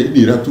 eh bien, il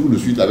ira tout de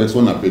suite avec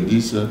son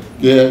appendice,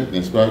 qui est,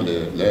 n'est-ce pas,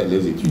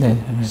 les étudiants.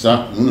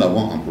 Ça, nous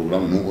l'avons en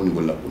programme, nous, au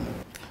niveau de la CONEB.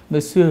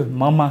 Monsieur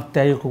Mama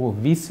Taïro,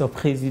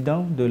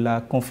 vice-président de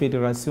la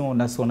Confédération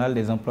nationale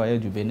des employeurs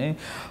du Bénin,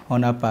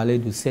 on a parlé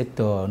de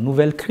cette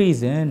nouvelle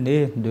crise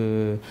née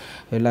de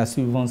la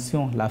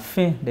subvention, la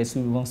fin des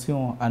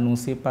subventions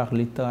annoncées par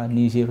l'État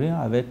nigérien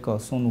avec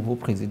son nouveau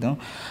président.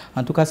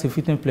 En tout cas, ce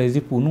fut un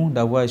plaisir pour nous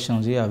d'avoir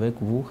échangé avec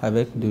vous,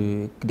 avec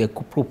des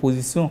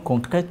propositions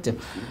concrètes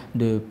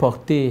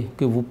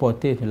que vous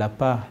portez de la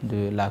part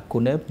de la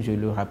CONEB, je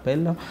le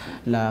rappelle,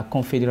 la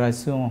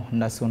Confédération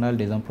nationale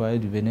des employeurs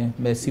du Bénin.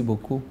 Merci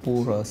beaucoup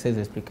pour ces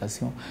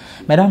explications.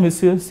 Mesdames,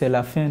 Messieurs, c'est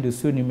la fin de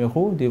ce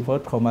numéro de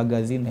votre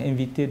magazine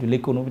Invité de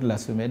l'économie de la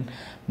semaine.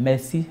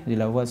 Merci de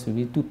l'avoir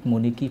suivi. Toute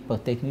mon équipe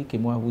technique et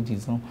moi vous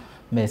disons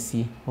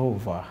merci, au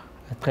revoir.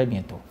 À très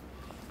bientôt.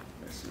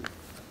 Merci.